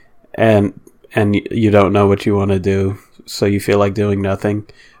tired and you don't know what you want to do, so you feel like doing nothing,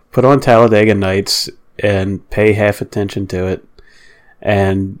 put on Talledega Nights and pay half attention to it,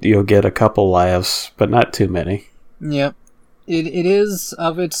 and you'll get a couple laughs, but not too many. Yeah, it is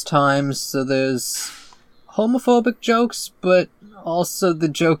of its time. So there's homophobic jokes, but also the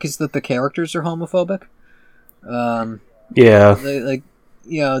joke is that the characters are homophobic. Because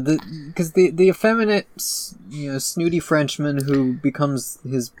the effeminate, snooty Frenchman who becomes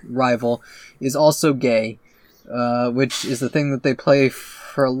his rival is also gay, which is the thing that they play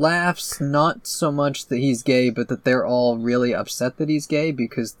for laughs, not so much that he's gay, but that they're all really upset that he's gay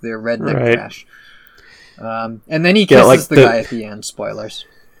because they're redneck trash. And then he kisses the guy at the end, spoilers.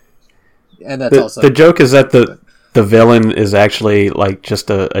 And that's also... The joke is that the villain is actually like just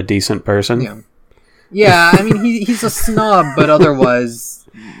a decent person. Yeah, I mean he's a snob, but otherwise,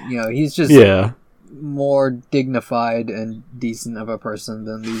 he's just more dignified and decent of a person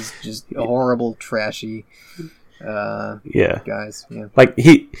than these just horrible, trashy guys. Yeah, like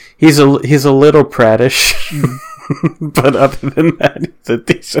he's a little prattish, but other than that, he's a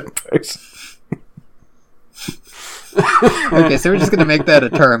decent person. Okay, so we're just gonna make that a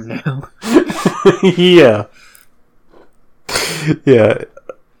term now. Yeah. Yeah.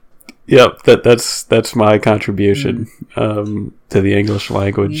 Yep, that's my contribution to the English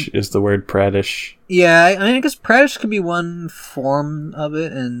language is the word prattish. Yeah, I mean, I guess prattish could be one form of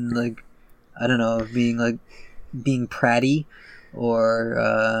it, and like, I don't know, being pratty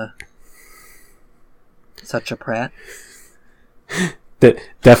or such a prat. The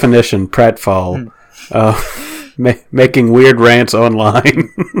definition: pratfall, making weird rants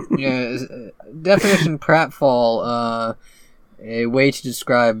online. Yeah, definition: pratfall. A way to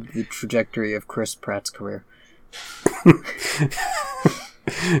describe the trajectory of Chris Pratt's career.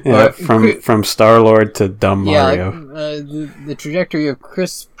 From Star-Lord to dumb Mario. The trajectory of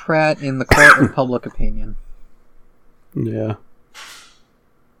Chris Pratt in the court of public opinion. Yeah.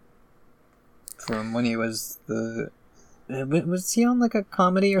 From when he was was he on like a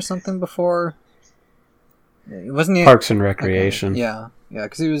comedy or something before? Wasn't he? Parks and Recreation. Okay. Yeah,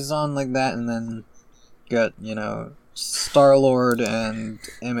 because he was on like that, and then got Star-Lord and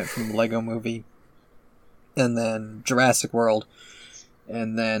Emmett from the Lego Movie, and then Jurassic World,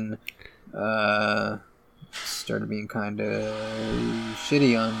 and then started being kind of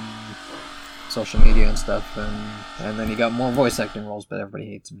shitty on social media and stuff, and then he got more voice acting roles, but everybody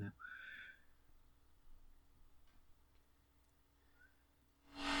hates him now.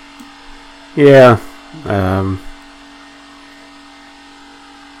 Yeah.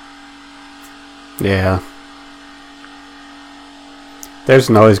 Yeah. There's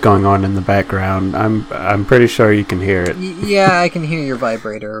noise going on in the background. I'm pretty sure you can hear it. Yeah, I can hear your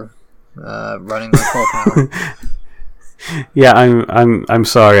vibrator running with full power. Yeah, I'm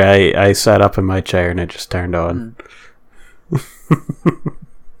sorry. I sat up in my chair and it just turned on.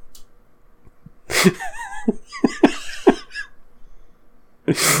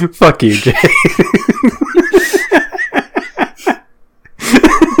 Fuck you, Jay.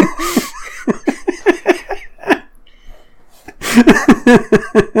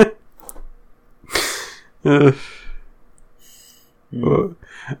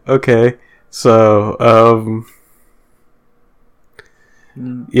 Okay, so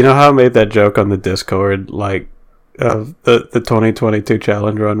you know how I made that joke on the Discord, like the 2022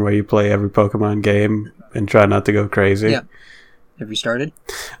 challenge run where you play every Pokemon game and try not to go crazy? Yeah. Have you started?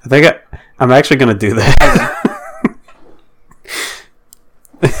 I think I'm actually going to do that.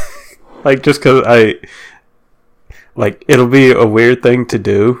 Like, just because it'll be a weird thing to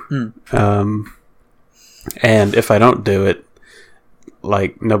do. And if I don't do it,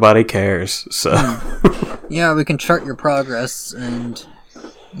 like, nobody cares, so. Yeah, we can chart your progress and,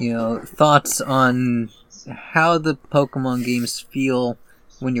 thoughts on how the Pokemon games feel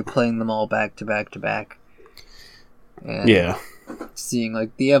when you're playing them all back to back to back. And yeah. Seeing,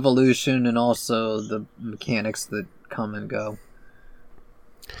 like, the evolution and also the mechanics that come and go.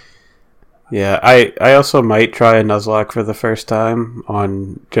 Yeah, I also might try a Nuzlocke for the first time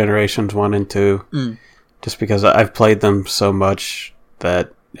on Generations 1 and 2. Just because I've played them so much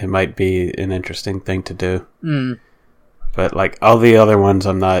that it might be an interesting thing to do. But, like, all the other ones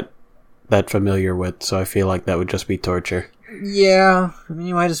I'm not that familiar with, so I feel like that would just be torture. Yeah, I mean,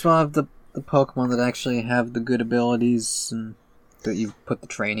 you might as well have the Pokemon that actually have the good abilities and that you've put the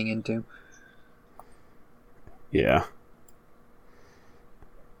training into. Yeah.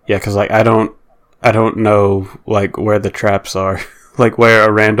 Yeah, because, like, I don't know, like, where the traps are. Like, where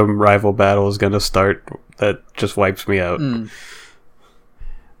a random rival battle is going to start that just wipes me out.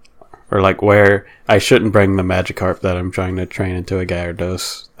 Or, like, where I shouldn't bring the Magikarp that I'm trying to train into a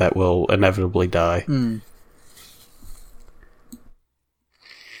Gyarados that will inevitably die.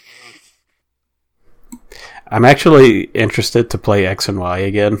 I'm actually interested to play X and Y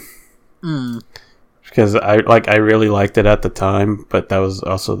again. Because I really liked it at the time, but that was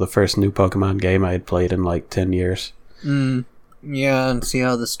also the first new Pokemon game I had played in like 10 years. Yeah, and see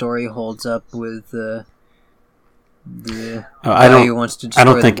how the story holds up with the guy who wants to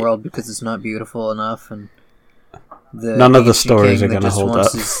destroy the world because it's not beautiful enough, and none of the stories are going to hold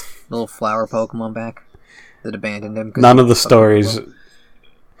up. His little flower Pokemon back that abandoned him. None of the stories.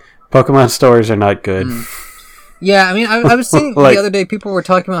 Pokemon stories are not good. Yeah, I mean, I was saying the other day, people were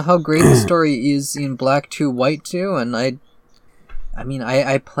talking about how great the story is in Black 2, White 2, and I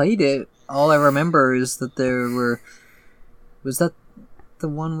played it. All I remember is that there were... Was that the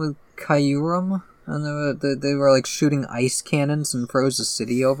one with Kyurem? And they were, like, shooting ice cannons and froze a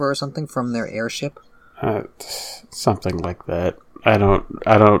city over or something from their airship? Something like that.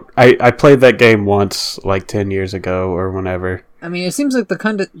 I played that game once, like, 10 years ago or whenever. I mean, it seems like the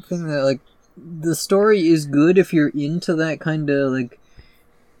kind of thing that, like, the story is good if you're into that kind of, like,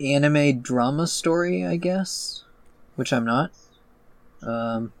 anime drama story, I guess. Which I'm not.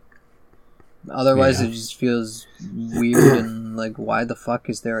 Otherwise, it just feels weird and, like, why the fuck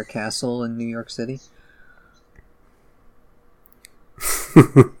is there a castle in New York City?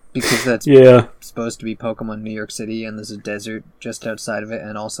 Because that's supposed to be Pokemon New York City, and there's a desert just outside of it,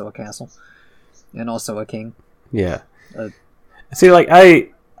 and also a castle. And also a king. Yeah. See, like,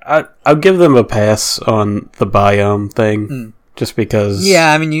 I'll give them a pass on the biome thing, just because...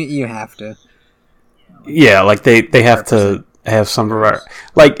 Yeah, I mean, you have to. Yeah, like, they have to have some...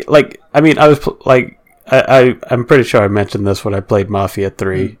 Like, I mean, I I'm pretty sure I mentioned this when I played Mafia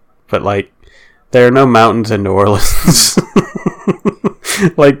 3, but like there are no mountains in New Orleans.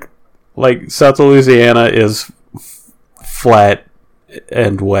 like South Louisiana is flat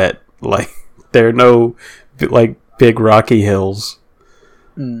and wet. Like there are no like big rocky hills.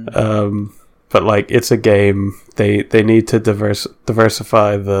 But like it's a game. They need to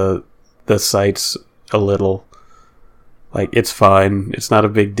diversify the sites a little. Like it's fine. It's not a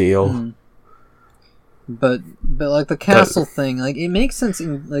big deal. But like the castle thing, like it makes sense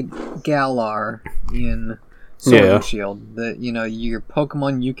in like Galar in Sword and Shield that your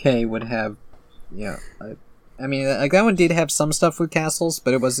Pokemon UK would have, I mean like that one did have some stuff with castles,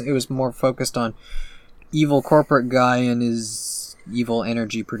 but it was more focused on evil corporate guy and his evil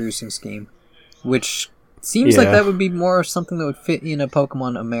energy producing scheme, which seems like that would be more something that would fit in a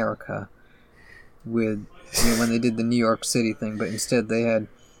Pokemon America with when they did the New York City thing, but instead they had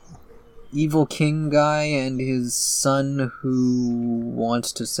evil king guy and his son who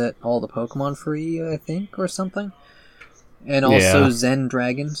wants to set all the Pokemon free, I think, or something. And also Zen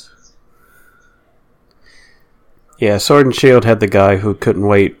dragons. Yeah, Sword and Shield had the guy who couldn't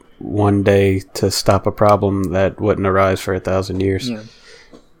wait one day to stop a problem that wouldn't arise for 1,000 years. Yeah.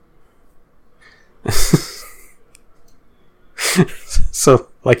 So,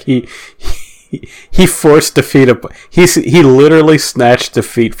 like, he forced defeat. He literally snatched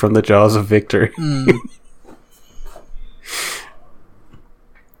defeat from the jaws of victory.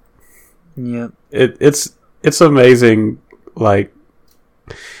 Yeah, it's amazing, like,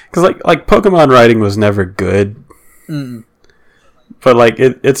 because like Pokemon writing was never good, but like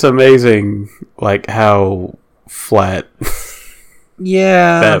it's amazing, like how flat.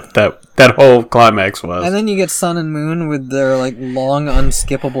 Yeah, that whole climax was. And then you get Sun and Moon with their like long,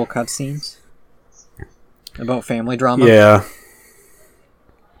 unskippable cutscenes about family drama.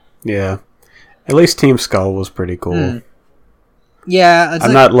 Yeah. At least Team Skull was pretty cool. Yeah,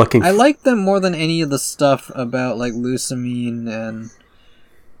 I'm not looking. I like them more than any of the stuff about like Lusamine and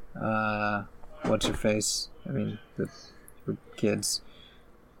what's her face? I mean, the kids,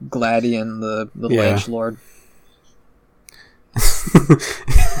 Gladion, the Ledge Lord.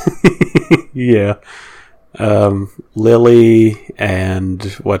 Yeah. Lily and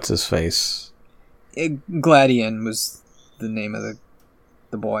what's his face? Gladion was the name of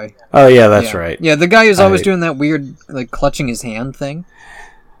the boy. Oh yeah, that's right. Yeah, the guy who's always doing that weird like clutching his hand thing,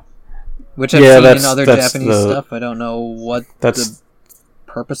 which I've seen in other Japanese stuff. I don't know what the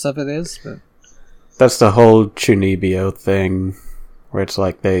purpose of it is, but that's the whole Chunibyo thing, where it's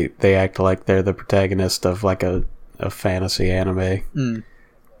like they act like they're the protagonist of like a fantasy anime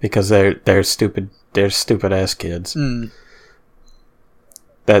because they're stupid ass kids.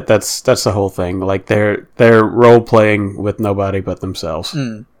 That's the whole thing. Like they're role playing with nobody but themselves.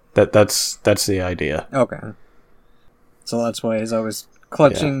 That's the idea. Okay. So that's why he's always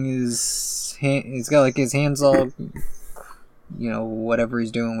clutching his hand. He's got like his hands all, whatever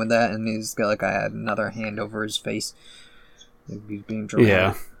he's doing with that, and he's got like another hand over his face. Like he's being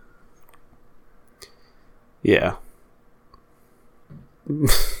dramatic. Yeah.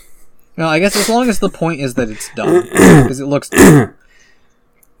 No, I guess as long as the point is that it's dumb, because it looks dumb.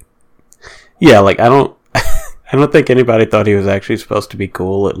 Yeah, like I don't think anybody thought he was actually supposed to be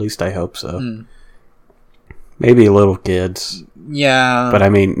cool. At least I hope so. Maybe little kids. Yeah, but I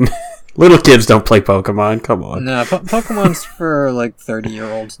mean, little kids don't play Pokemon. Come on. No, Pokemon's for like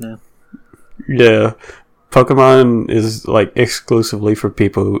 30-year-olds now. Yeah, Pokemon is like exclusively for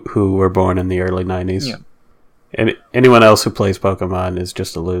people who were born in the early 90s. Yeah. And anyone else who plays Pokemon is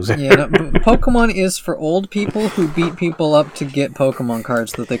just a loser. Yeah, no, Pokemon is for old people who beat people up to get Pokemon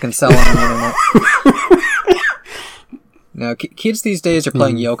cards that they can sell on the internet. Now, kids these days are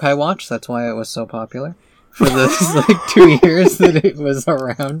playing Yokai Watch. That's why it was so popular for the like 2 years that it was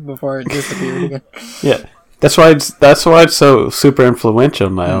around before it disappeared again. Yeah, that's why it's so super influential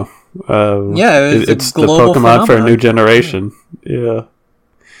now. It's the Pokemon phenomenon for a new generation. Yeah.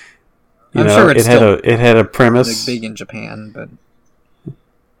 I'm sure it had a premise like big in Japan, but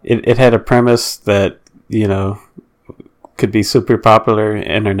it had a premise that could be super popular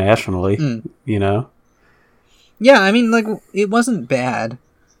internationally. Yeah, I mean, like it wasn't bad.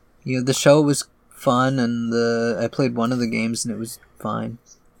 The show was fun, and I played one of the games and it was fine,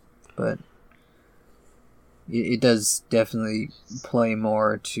 but it does definitely play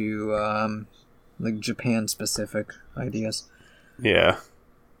more to like Japan specific ideas. Yeah.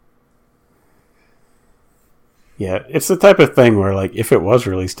 Yeah, it's the type of thing where, like, if it was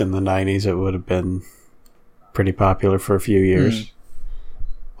released in the 90s, it would have been pretty popular for a few years.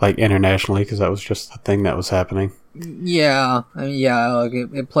 Like, internationally, because that was just the thing that was happening. Yeah. I mean, like,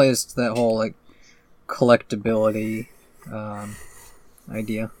 it plays to that whole, like, collectability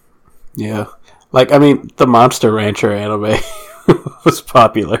idea. Yeah. Like, I mean, the Monster Rancher anime was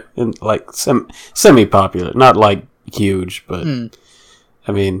popular and, like, semi-popular. Not, like, huge, but,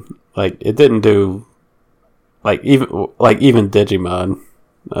 I mean, like, it didn't do, even Digimon,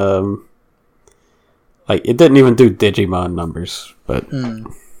 like, it didn't even do Digimon numbers, but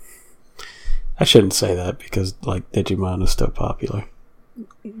I shouldn't say that because, like, Digimon is still popular.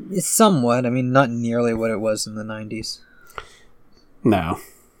 Somewhat. I mean, not nearly what it was in the 90s. No.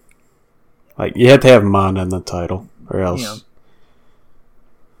 Like, you had to have Mon in the title, or else. Yeah.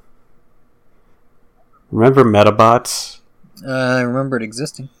 Remember Metabots? I remember it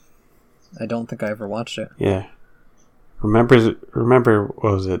existing. I don't think I ever watched it. Yeah. Remember,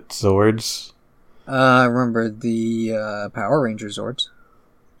 what was it, Zords? I remember the Power Ranger Zords.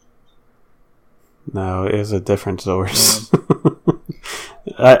 No, it was a different Zords.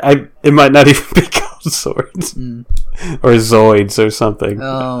 It might not even be called Zords. Or Zoids or something.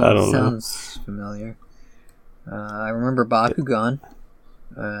 Oh, I don't know. Sounds familiar. I remember Bakugan.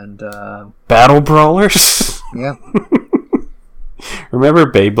 And, Battle Brawlers? Yeah.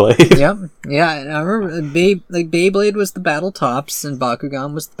 Remember Beyblade? Yep. Yeah, I remember Beyblade was the Battle Tops and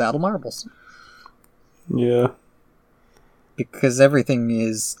Bakugan was the Battle Marbles. Yeah. Because everything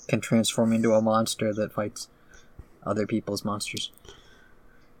can transform into a monster that fights other people's monsters.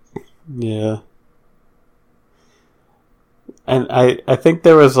 Yeah. And I think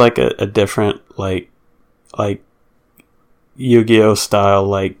there was like a different like Yu-Gi-Oh style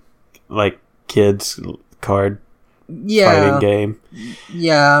like kids card fighting game.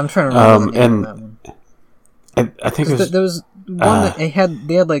 Yeah, I'm trying to remember the name of that one. I think it was there was one that they had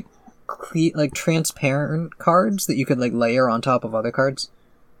like transparent cards that you could like layer on top of other cards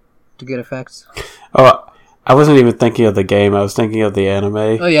to get effects. Oh, I wasn't even thinking of the game. I was thinking of the anime.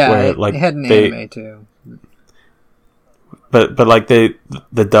 Oh yeah, where, it had an anime too. But like the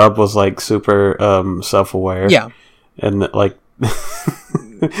dub was like super self-aware. Yeah. And like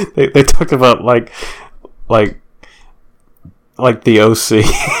they talked about like the OC.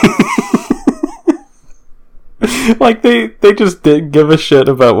 Like they just didn't give a shit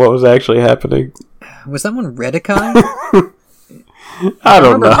about what was actually happening. Was that one Redikai? I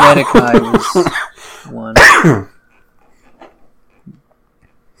don't know. Redikai was one.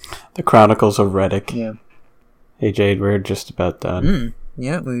 The Chronicles of Reddick. Yeah. Hey Jade, we're just about done.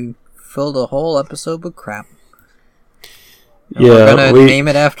 Yeah, we filled a whole episode with crap. And we're gonna name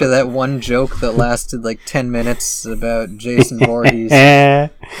it after that one joke that lasted like 10 minutes about Jason Voorhees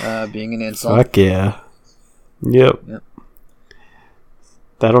being an incel. Fuck yeah. Yep.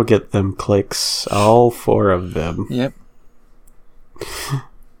 That'll get them clicks. All 4 of them. Yep.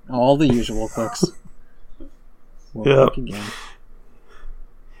 All the usual clicks. We'll click again.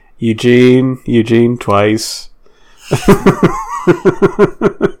 Eugene twice.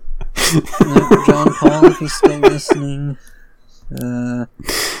 John Paul, if he's still listening.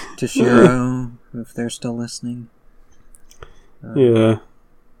 Toshiro, if they're still listening. Yeah.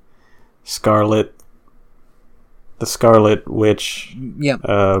 Scarlet. The Scarlet Witch. Yep.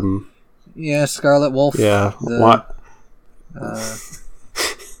 Yeah, Scarlet Wolf. Yeah.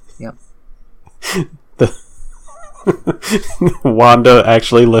 Yep. Wanda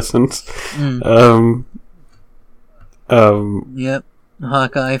actually listens. Yep.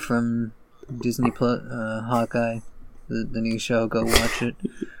 Hawkeye from Disney Plus. Hawkeye, the new show. Go watch it,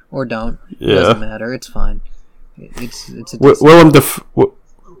 or don't. It doesn't matter. It's fine. It's a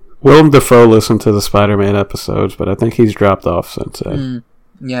Willem Dafoe listened to the Spiderman episodes, but I think he's dropped off since then.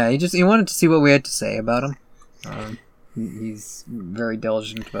 Yeah, he wanted to see what we had to say about him. He's very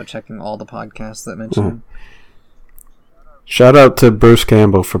diligent about checking all the podcasts that mention him. Shout out to Bruce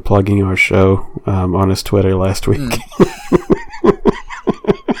Campbell for plugging our show on his Twitter last week.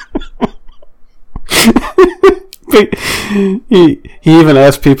 He even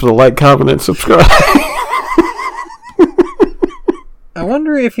asked people to like, comment, and subscribe. I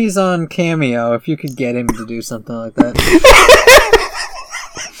wonder if he's on Cameo, if you could get him to do something like that.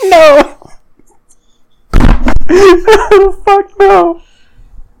 No! Fuck no!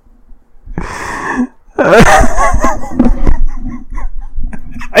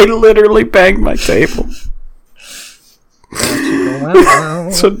 I literally banged my table.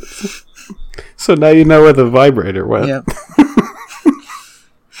 So now you know where the vibrator went. Yep.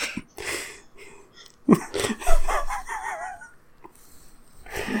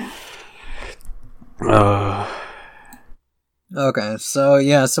 Okay, so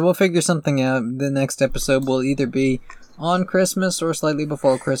we'll figure something out. The next episode will either be on Christmas or slightly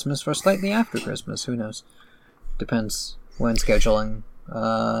before Christmas or slightly after Christmas. Who knows? Depends when scheduling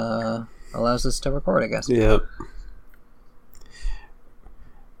allows us to record, I guess. Yep.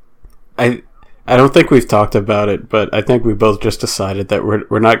 I don't think we've talked about it, but I think we both just decided that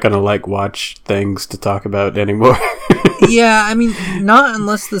we're not going to like watch things to talk about anymore. Yeah, I mean, not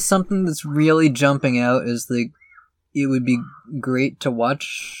unless there's something that's really jumping out as the. It would be great to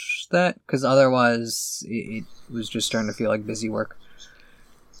watch that, because otherwise it was just starting to feel like busy work.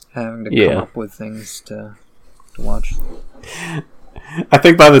 Having to come up with things to watch. I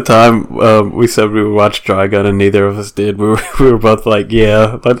think by the time we said we would watch Trigun and neither of us did, we were both like,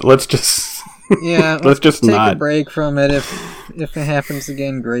 yeah, let's just... Yeah, let's just take not. A break from it. If it happens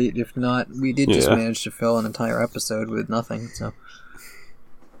again, great. If not, we did just manage to fill an entire episode with nothing, so...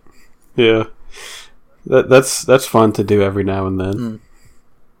 Yeah. That's fun to do every now and then.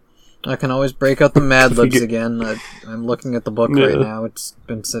 I can always break out the Mad Libs again. I'm looking at the book right now. It's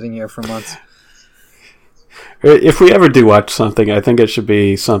been sitting here for months. If we ever do watch something, I think it should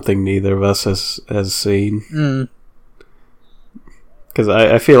be something neither of us has seen. Because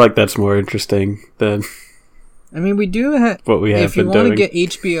I feel like that's more interesting than... I mean, we do have... what we have been doing. If you want to get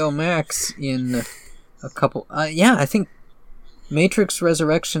HBO Max in a couple... I think Matrix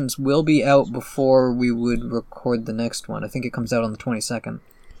Resurrections will be out before we would record the next one. I think it comes out on the 22nd.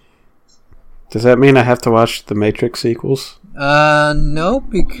 Does that mean I have to watch the Matrix sequels? No,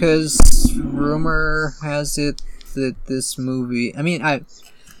 because rumor has it that this movie... I mean,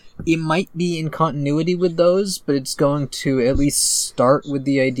 it might be in continuity with those, but it's going to at least start with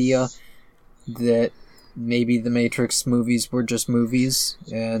the idea that maybe the Matrix movies were just movies,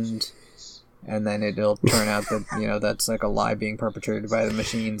 and then it'll turn out that, that's like a lie being perpetrated by the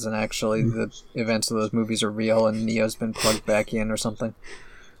machines, and actually the events of those movies are real, and Neo's been plugged back in or something.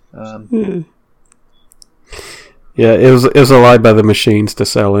 Yeah, it was a lie by the machines to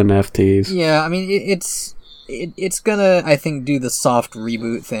sell NFTs. Yeah, I mean, it's gonna, I think, do the soft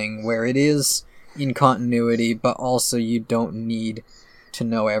reboot thing, where it is in continuity, but also you don't need to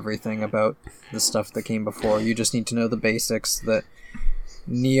know everything about the stuff that came before. You just need to know the basics, that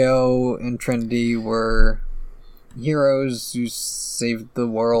Neo and Trinity were heroes who saved the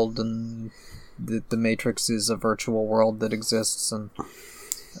world, and that the Matrix is a virtual world that exists, and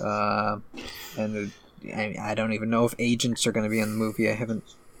I don't even know if agents are going to be in the movie. I haven't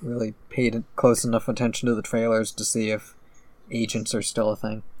really paid close enough attention to the trailers to see if agents are still a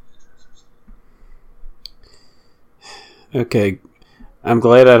thing. Okay, I'm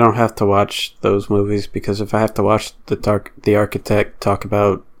glad I don't have to watch those movies, because if I have to watch the Architect talk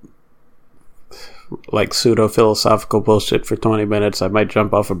about like pseudo-philosophical bullshit for 20 minutes, I might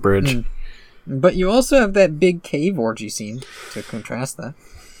jump off a bridge. But you also have that big cave orgy scene to contrast that.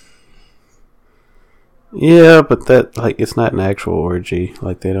 Yeah, but that, like, it's not an actual orgy.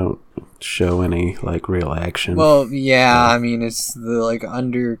 Like, they don't show any, like, real action. Well, yeah, I mean, it's the, like,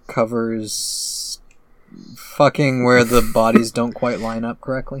 undercovers fucking where the bodies don't quite line up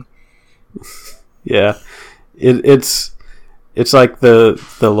correctly. Yeah. It's like the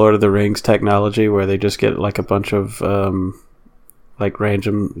Lord of the Rings technology, where they just get, like, a bunch of, like,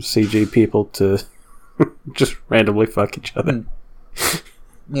 random CG people to just randomly fuck each other.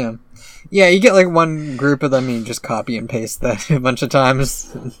 Yeah. Yeah, you get like one group of them and you just copy and paste that a bunch of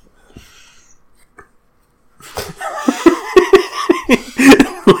times.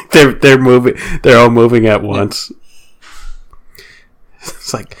 Like they're all moving at once.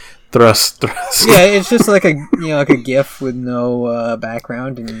 It's like thrust. Yeah, it's just like like a GIF with no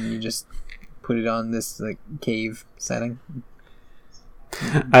background, and you just put it on this like cave setting.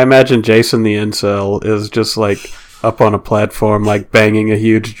 I imagine Jason the Incel is just like up on a platform, like banging a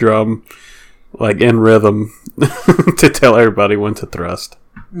huge drum, like in rhythm, to tell everybody when to thrust.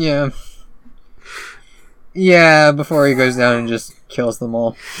 Yeah. Yeah, before he goes down and just kills them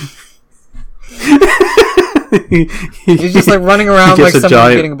all. He's just like running around like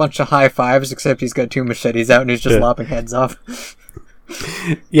someone getting a bunch of high fives, except he's got two machetes out and he's just lopping heads off.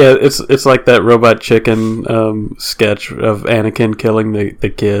 Yeah, it's like that Robot Chicken sketch of Anakin killing the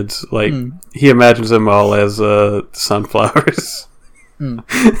kids. Like, he imagines them all as sunflowers. We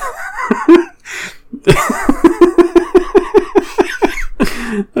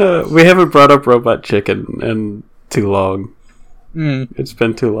haven't brought up Robot Chicken in too long. It's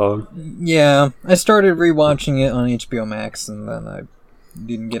been too long. Yeah, I started rewatching it on HBO Max, and then I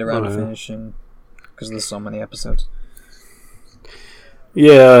didn't get around to finishing because there's so many episodes.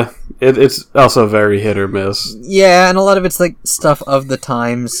 Yeah, it's also very hit or miss. Yeah, and a lot of it's like stuff of the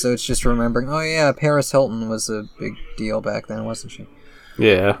times, so it's just remembering, oh yeah, Paris Hilton was a big deal back then, wasn't she?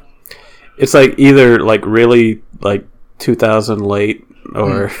 Yeah. It's like either like really like 2000 late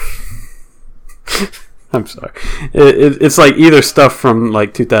or I'm sorry. It's like either stuff from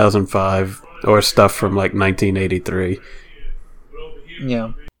like 2005 or stuff from like 1983.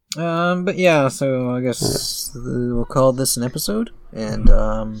 Yeah. But yeah, so I guess we'll call this an episode, and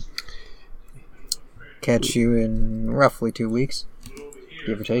catch you in roughly 2 weeks,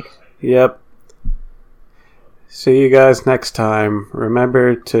 give or take. Yep. See you guys next time.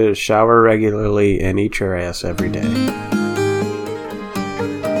 Remember to shower regularly and eat your ass every day.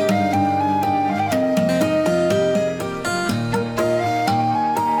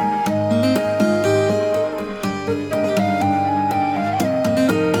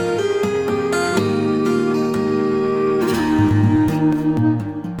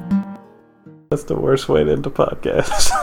 That's the worst way to end a podcast.